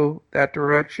don't go that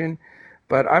direction.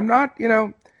 But I'm not,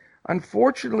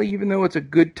 unfortunately, even though it's a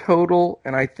good total,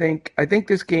 and I think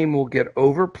this game will get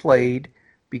overplayed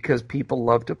because people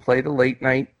love to play the late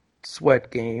night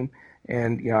sweat game,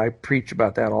 and I preach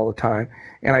about that all the time.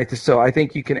 And I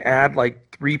think you can add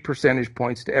like 3 percentage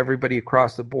points to everybody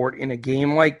across the board in a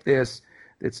game like this.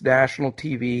 That's national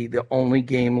TV, the only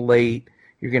game late.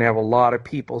 You're going to have a lot of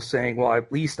people saying, well,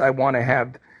 at least I want to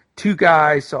have two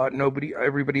guys so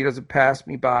everybody doesn't pass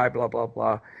me by, blah, blah,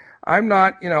 blah. I'm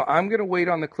not, I'm going to wait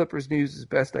on the Clippers news as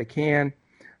best I can.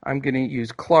 I'm going to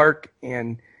use Clark,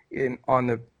 and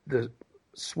on the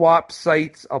swap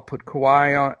sites, I'll put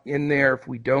Kawhi in there if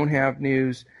we don't have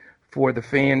news. For the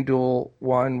FanDuel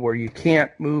one where you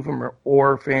can't move them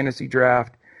or fantasy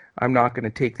draft, I'm not going to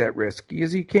take that risk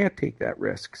because you can't take that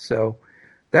risk. So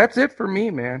that's it for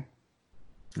me, man.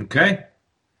 Okay.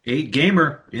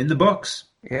 8-gamer in the books.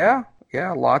 Yeah,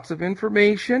 lots of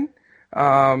information.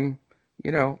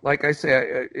 Like I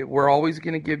said, we're always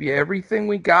going to give you everything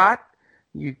we got.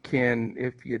 You can,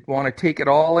 if you want to take it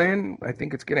all in, I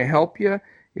think it's going to help you.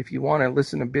 If you want to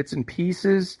listen to bits and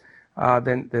pieces,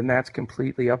 then that's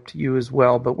completely up to you as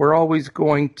well. But we're always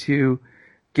going to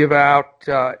give out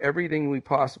everything we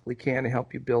possibly can to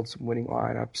help you build some winning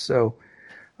lineups. So,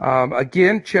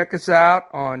 again, check us out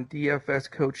on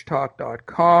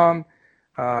dfscoachtalk.com.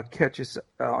 Catch us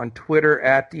on Twitter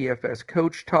at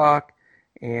dfscoachtalk.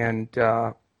 And,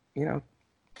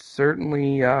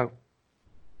 certainly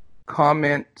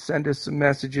comment, send us some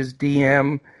messages,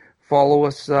 DM, follow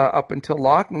us up until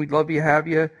lock, and we'd love to have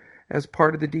you as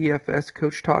part of the DFS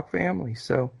Coach Talk family.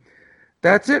 So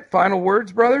that's it. Final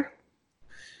words, brother?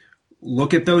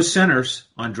 Look at those centers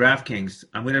on DraftKings.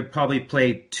 I'm going to probably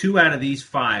play 2 out of these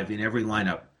 5 in every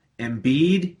lineup.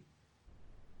 Embiid,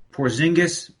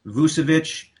 Porzingis,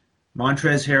 Vucevic,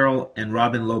 Montrezl Harrell, and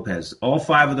Robin Lopez. All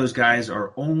 5 of those guys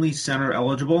are only center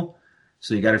eligible,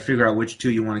 so you got to figure out which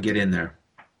 2 you want to get in there.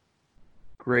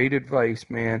 Great advice,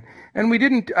 man.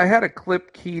 And I had a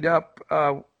clip keyed up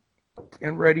and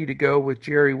ready to go with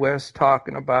Jerry West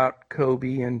talking about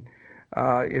Kobe. And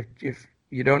if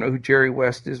you don't know who Jerry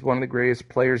West is, one of the greatest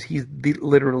players, he's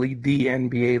literally the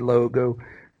NBA logo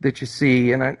that you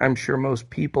see. And I'm sure most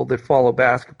people that follow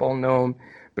basketball know him.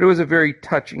 But it was a very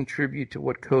touching tribute to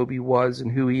what Kobe was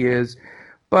and who he is.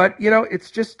 But,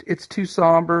 it's too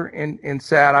somber and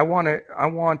sad. I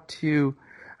want to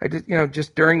I just,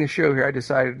 just during the show here, I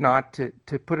decided not to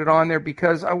put it on there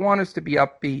because I want us to be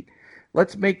upbeat.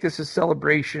 Let's make this a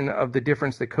celebration of the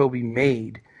difference that Kobe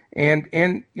made. And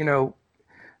the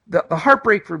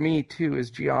heartbreak for me too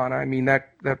is Gianna. I mean,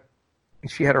 that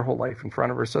she had her whole life in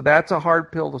front of her. So that's a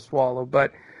hard pill to swallow,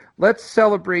 but let's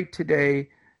celebrate today,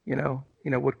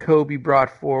 what Kobe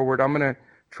brought forward. I'm going to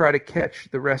try to catch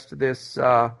the rest of this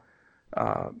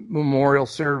memorial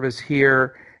service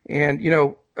here. And,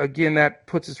 again, that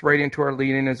puts us right into our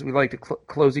lead-in as we like to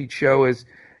close each show is,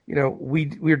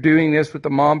 we're doing this with the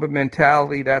Mamba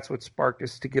mentality. That's what sparked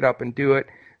us to get up and do it.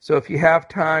 So if you have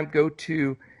time, go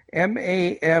to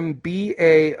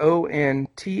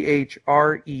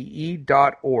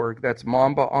MAMBAONTHREE.org. That's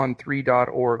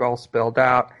mambaon3.org, all spelled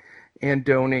out, and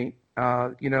donate.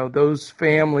 Those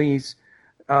families,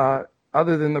 other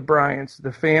than the Bryants,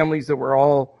 the families that were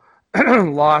all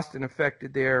lost and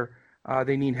affected there,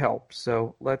 they need help.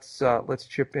 So let's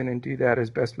chip in and do that as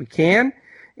best we can.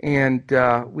 And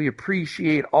we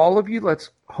appreciate all of you.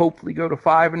 Let's hopefully go to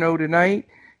 5-0 tonight.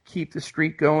 Keep the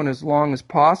streak going as long as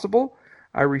possible.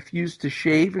 I refuse to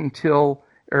shave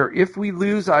if we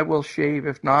lose, I will shave.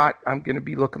 If not, I'm going to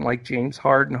be looking like James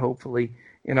Harden, hopefully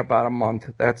in about a month.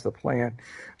 That's the plan.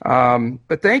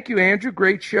 But thank you, Andrew.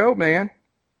 Great show, man.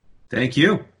 Thank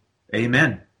you.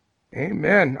 Amen.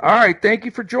 Amen. All right. Thank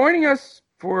you for joining us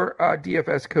for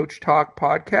DFS Coach Talk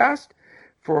podcast.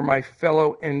 For my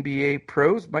fellow NBA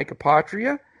pros, Mike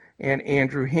Apotria and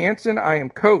Andrew Hansen, I am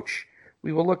Coach.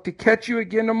 We will look to catch you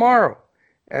again tomorrow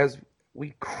as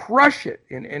we crush it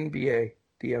in NBA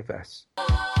DFS.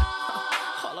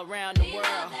 All around the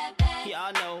world,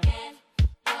 y'all know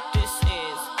this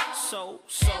is so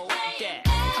dead.